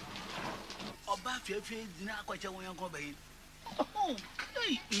 Oba fefe dina akwacha won yanko bayin. Oh,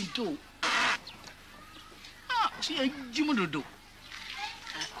 hey, into. Ah, si jimu dodo.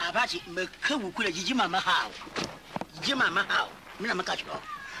 Abachi me kawu kula jiji mama how. Jiji mama how. Mina maka cho.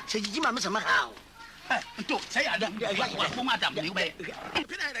 Se jiji mama sama how. Eh, into saya ada wa ko madam ni be.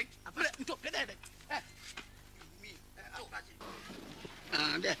 Pena dai. Apare into pena dai. Mi abachi.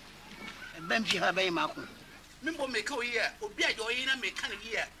 Ah, de. Ben fi ha bayin mako. Mimbo me kawu ye, obi ajo yin na me kan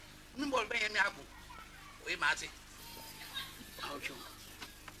ye. Mimbo ben ye me abu. We mate. How cho.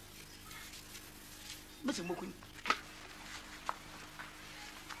 Mese mokun.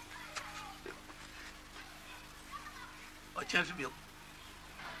 O chance bill.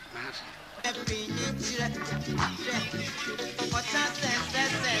 Mas.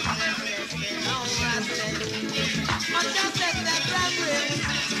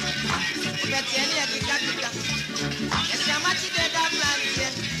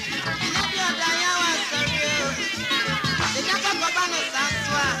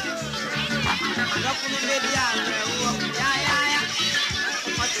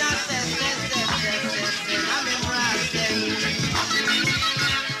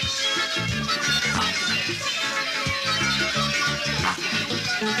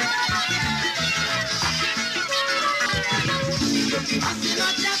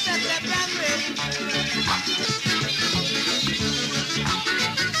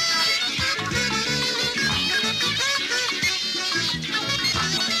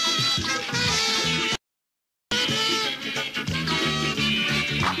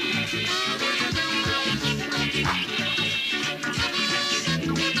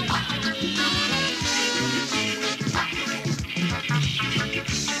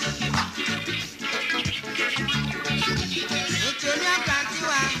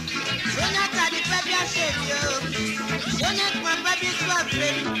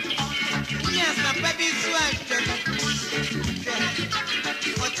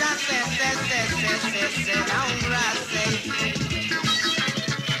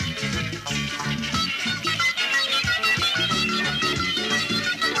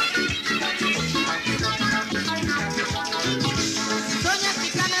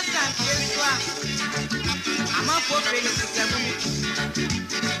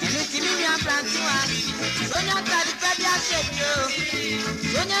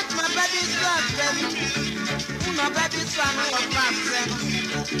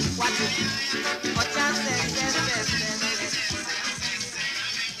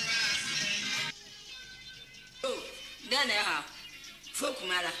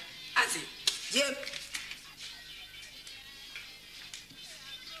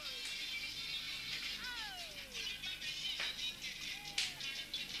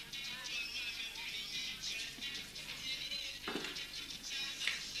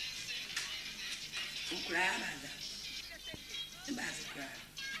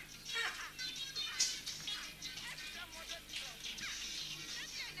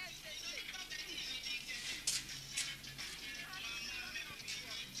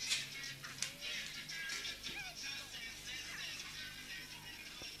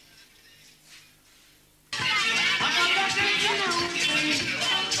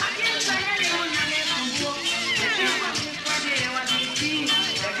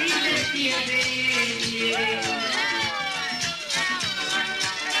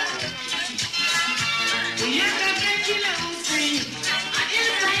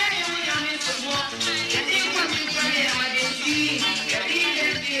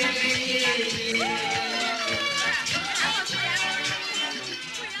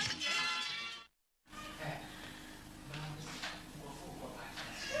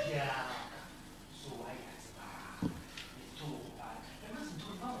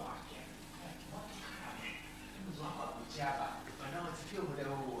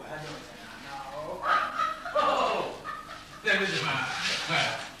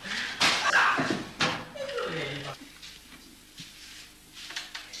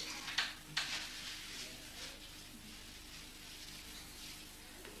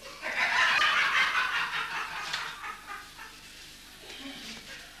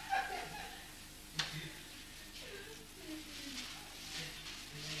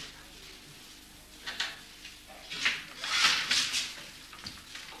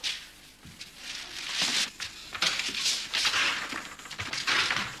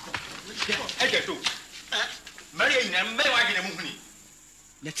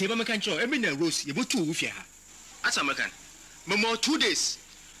 The table can show every rose, you put 2 with ya. As a American, more 2 days.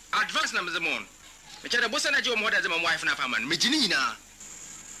 Advance numbers the moon. Which are the boss and a job more than my wife and a family. Majinina.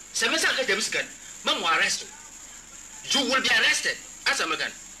 7 seconds, Mamma arrested. You will be arrested as a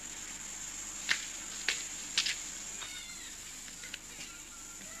American.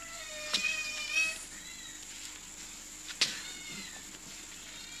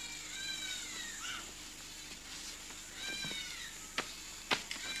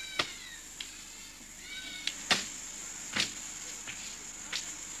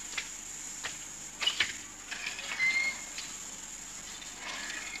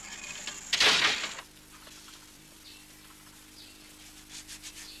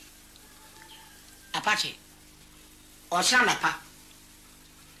 Apache. Or Sanapa.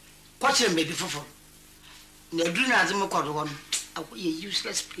 What's your baby for? No, do not as a one. A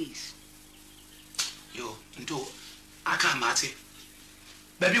useless place. Yo, into I can't matter.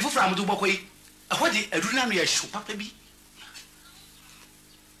 Baby for from Duboquay. What did a runaway shoe, Papa be?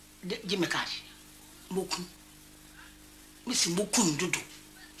 Jimmy Cash. Mokun. Miss Mokun do.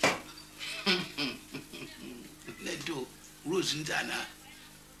 Let do Rosentana.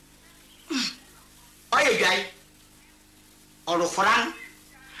 Oh, you guy. Or the Koran.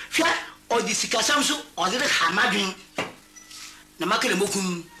 Fiat or the Sika Sunsum or the Hamadin. Namakere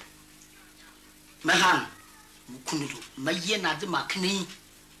Mokun. Mahan. Mukundu. My yen at the Makini.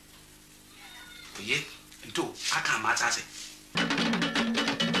 Ye, and two, I can't matter.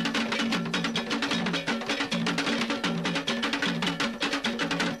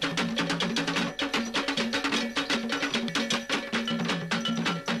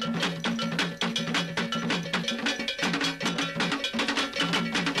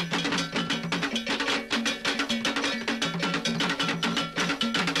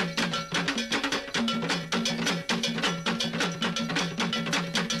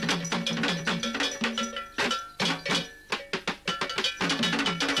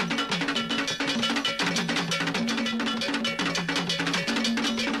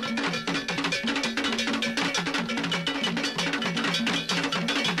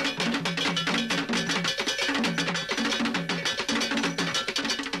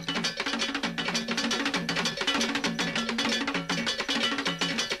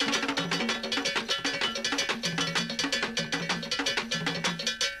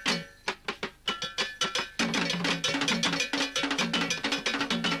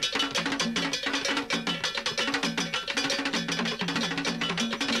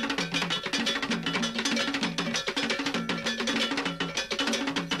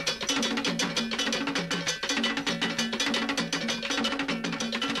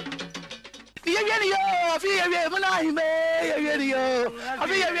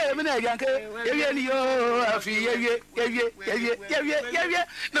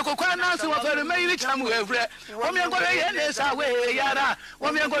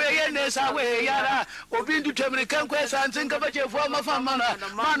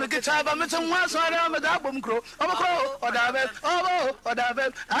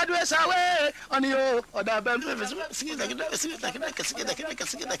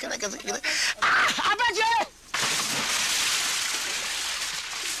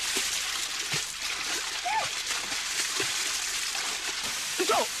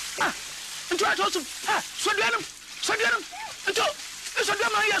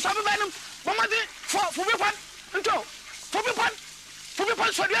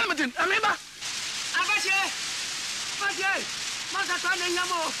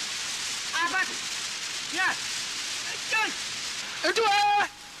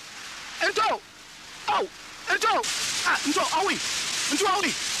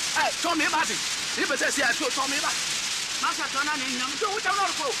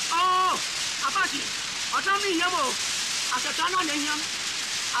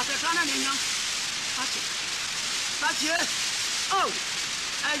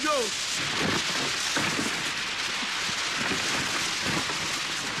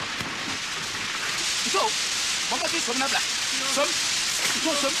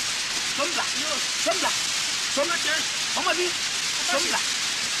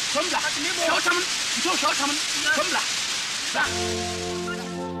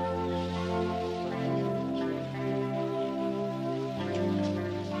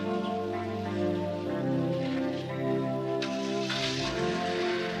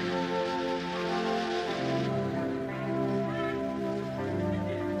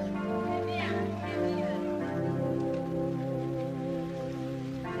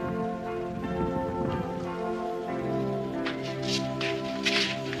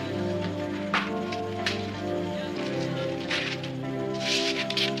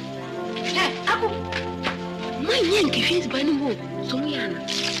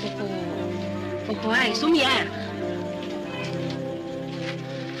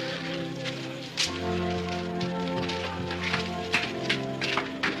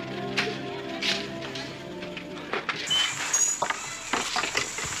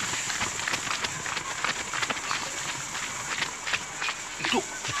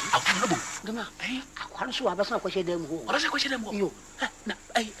 So I was not question them. What is a question? You,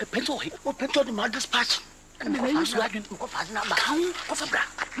 a pencil, or pencil the mother's patch. And then you swag in Coffas number. Of a bra,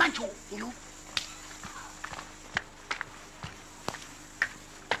 mancho, you.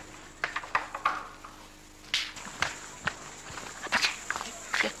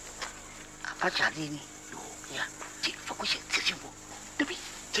 Achadini. Yeah. Focus it. Debbie,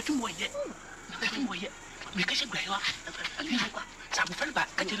 take him away yet. Take him away yet. Because you're great. I mean, I'm fell back.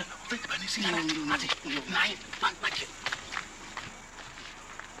 I didn't think about this. Nine.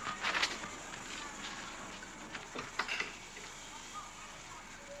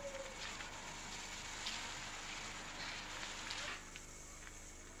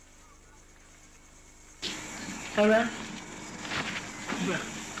 Hello?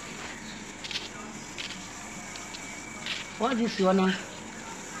 What is your name?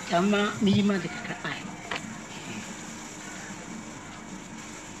 Tama Nima de Kakai.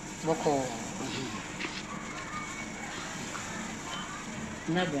 Boko.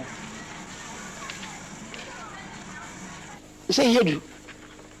 Never. Say you do.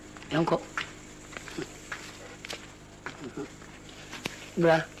 Uncle.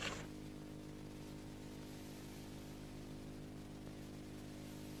 Bra.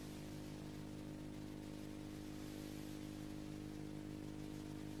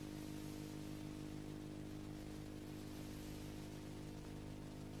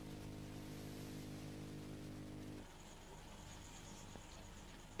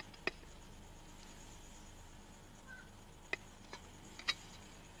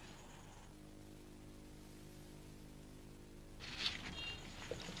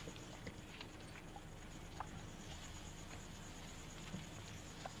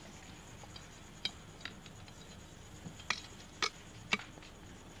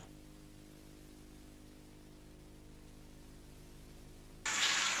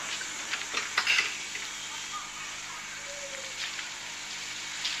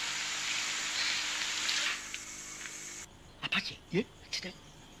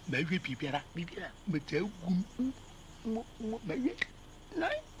 Maybe Pipiara, but tell maybe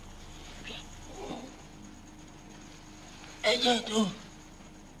nine. I do.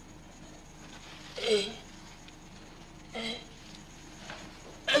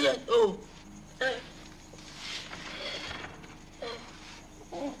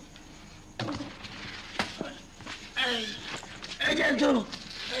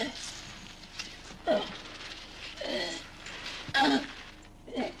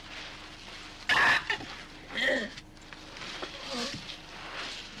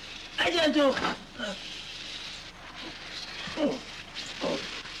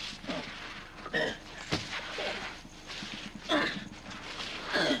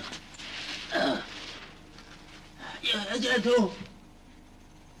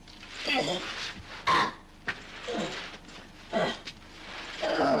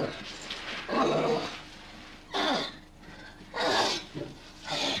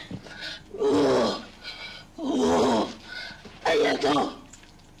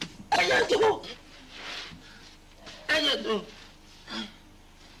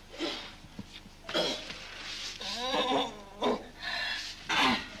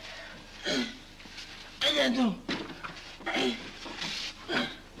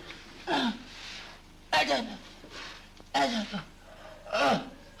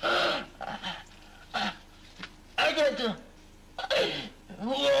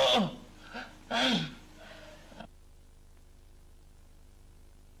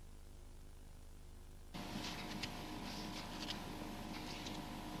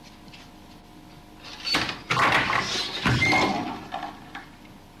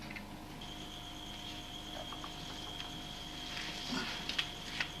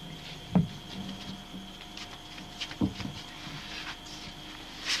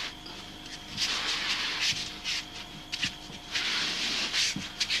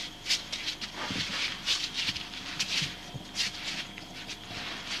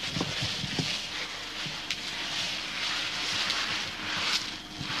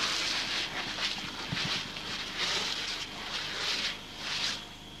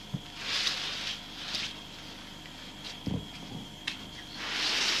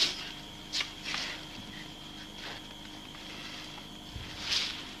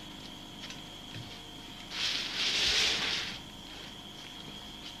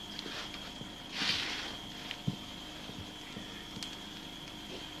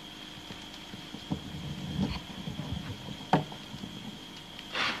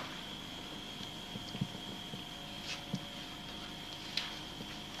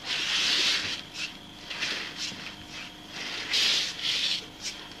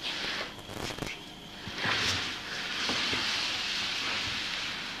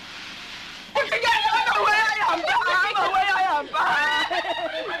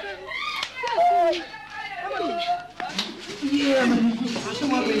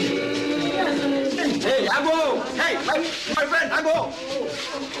 Hey, Ago! Hey, my friend, Ago!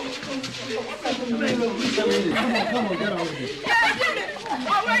 Come on, get out of here.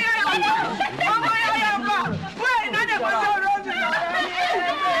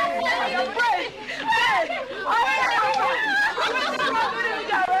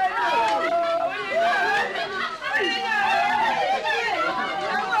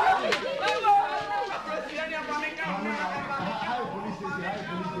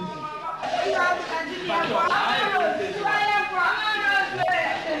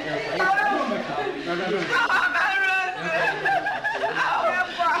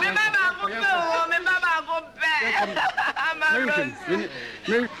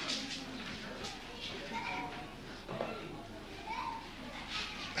 Go.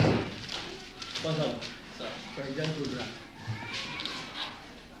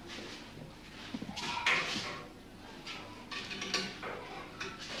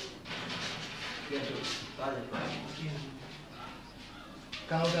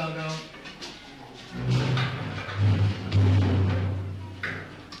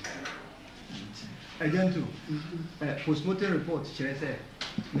 Agent 2, postmortem report,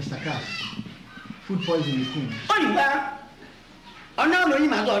 Mr. Cass, food poisoning. Oh, you are? Oh, no, you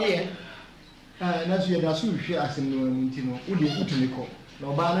might go here. That's where the sushi as in Tino, would you put in the court?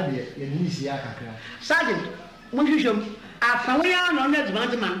 No banner there, in Nisia. Sergeant, what you show? I found we are on that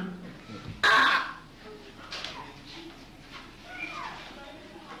man. Ah!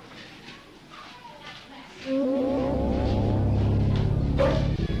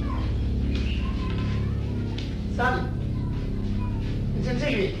 Sergeant, it's a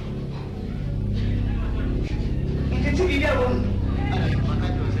TV. It's a TV, yeah,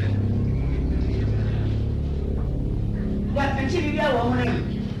 that's a TV, yeah, woman.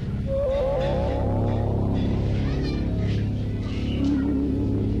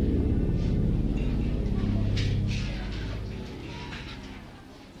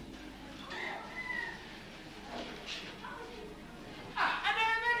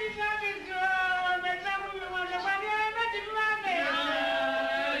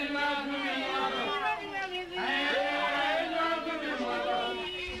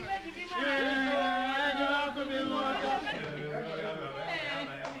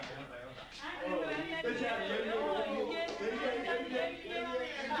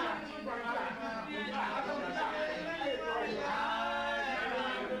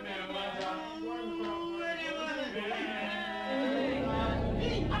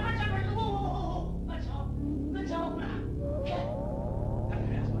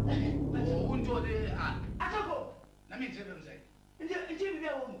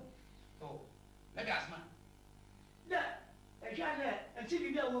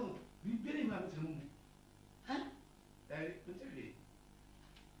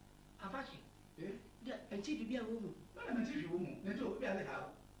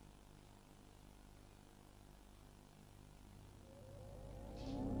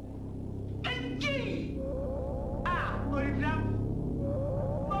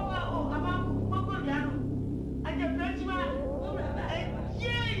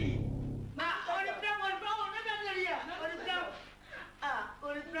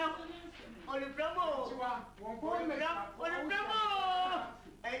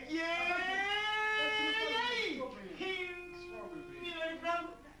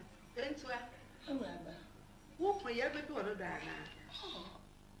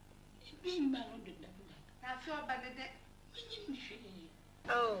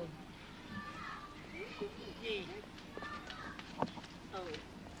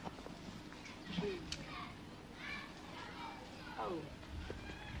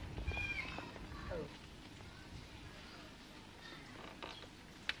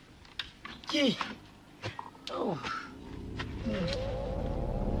 Gee. Oh.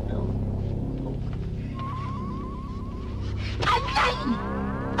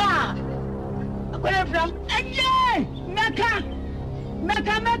 Ah! Where are you from?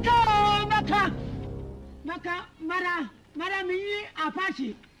 Mecca! Mara, me,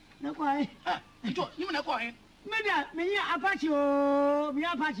 Apache. No, why? You know why? Me, Apache, oh, me,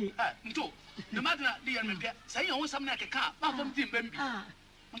 Apache. The matter, dear, say you want some like a car, not from Tim Bambi.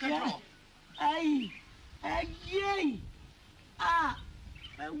 Ay,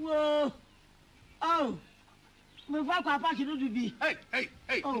 whoa, oh, my father Apache to be. Hey,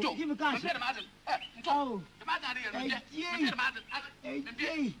 oh, give me cash. Oh,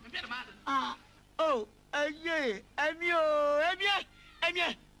 oh,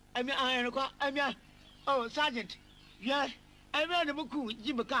 oh, Sergeant, yeah, I'm the Muku,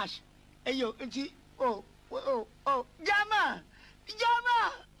 Jim Cash. Ayo, oh, Jama,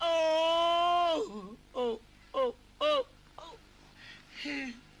 oh.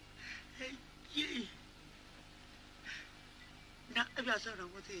 Hey, Yee. Now, if you are sorry,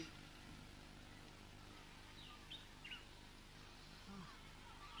 what is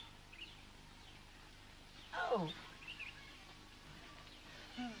Oh.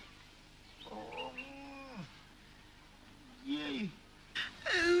 Oh. Yay.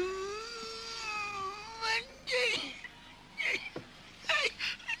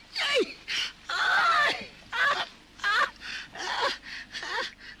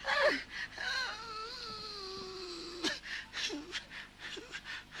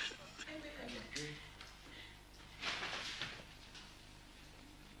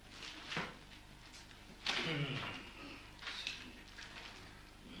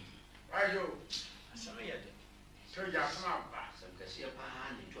 Ayo, asama ya de. So ya sama ba, so kasi pa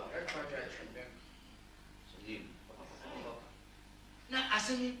ni jwa. E kwa jwa chende. So ni. Na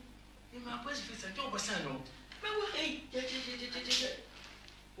asami, ni ma pesi fisa jo bosan no. Me wo hey, je.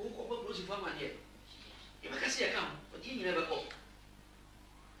 O ko ko si fa ma de. E ba kasi ya kam, o di ni na ba ko.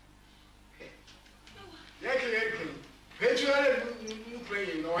 Yeke. Petu ale nu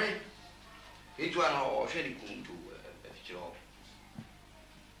pray no he. Petu ana o hwe ni kuntu e fichiro.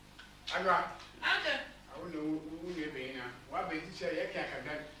 Agora. Uncle. I don't know who you're being. What made you say you can't have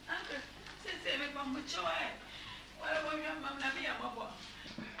done? Uncle, since I make one much away. What about your mamma? Me, I'm a boy.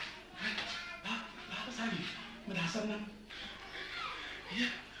 Sorry, but I saw them. Yeah,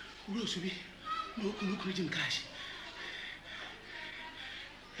 who knows me? No, Christian cash.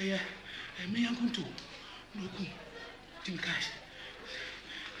 Yeah, me, I'm going to. No, Christian cash.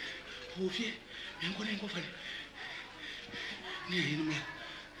 Oh, yeah, I'm going to go for it. Yeah, you know.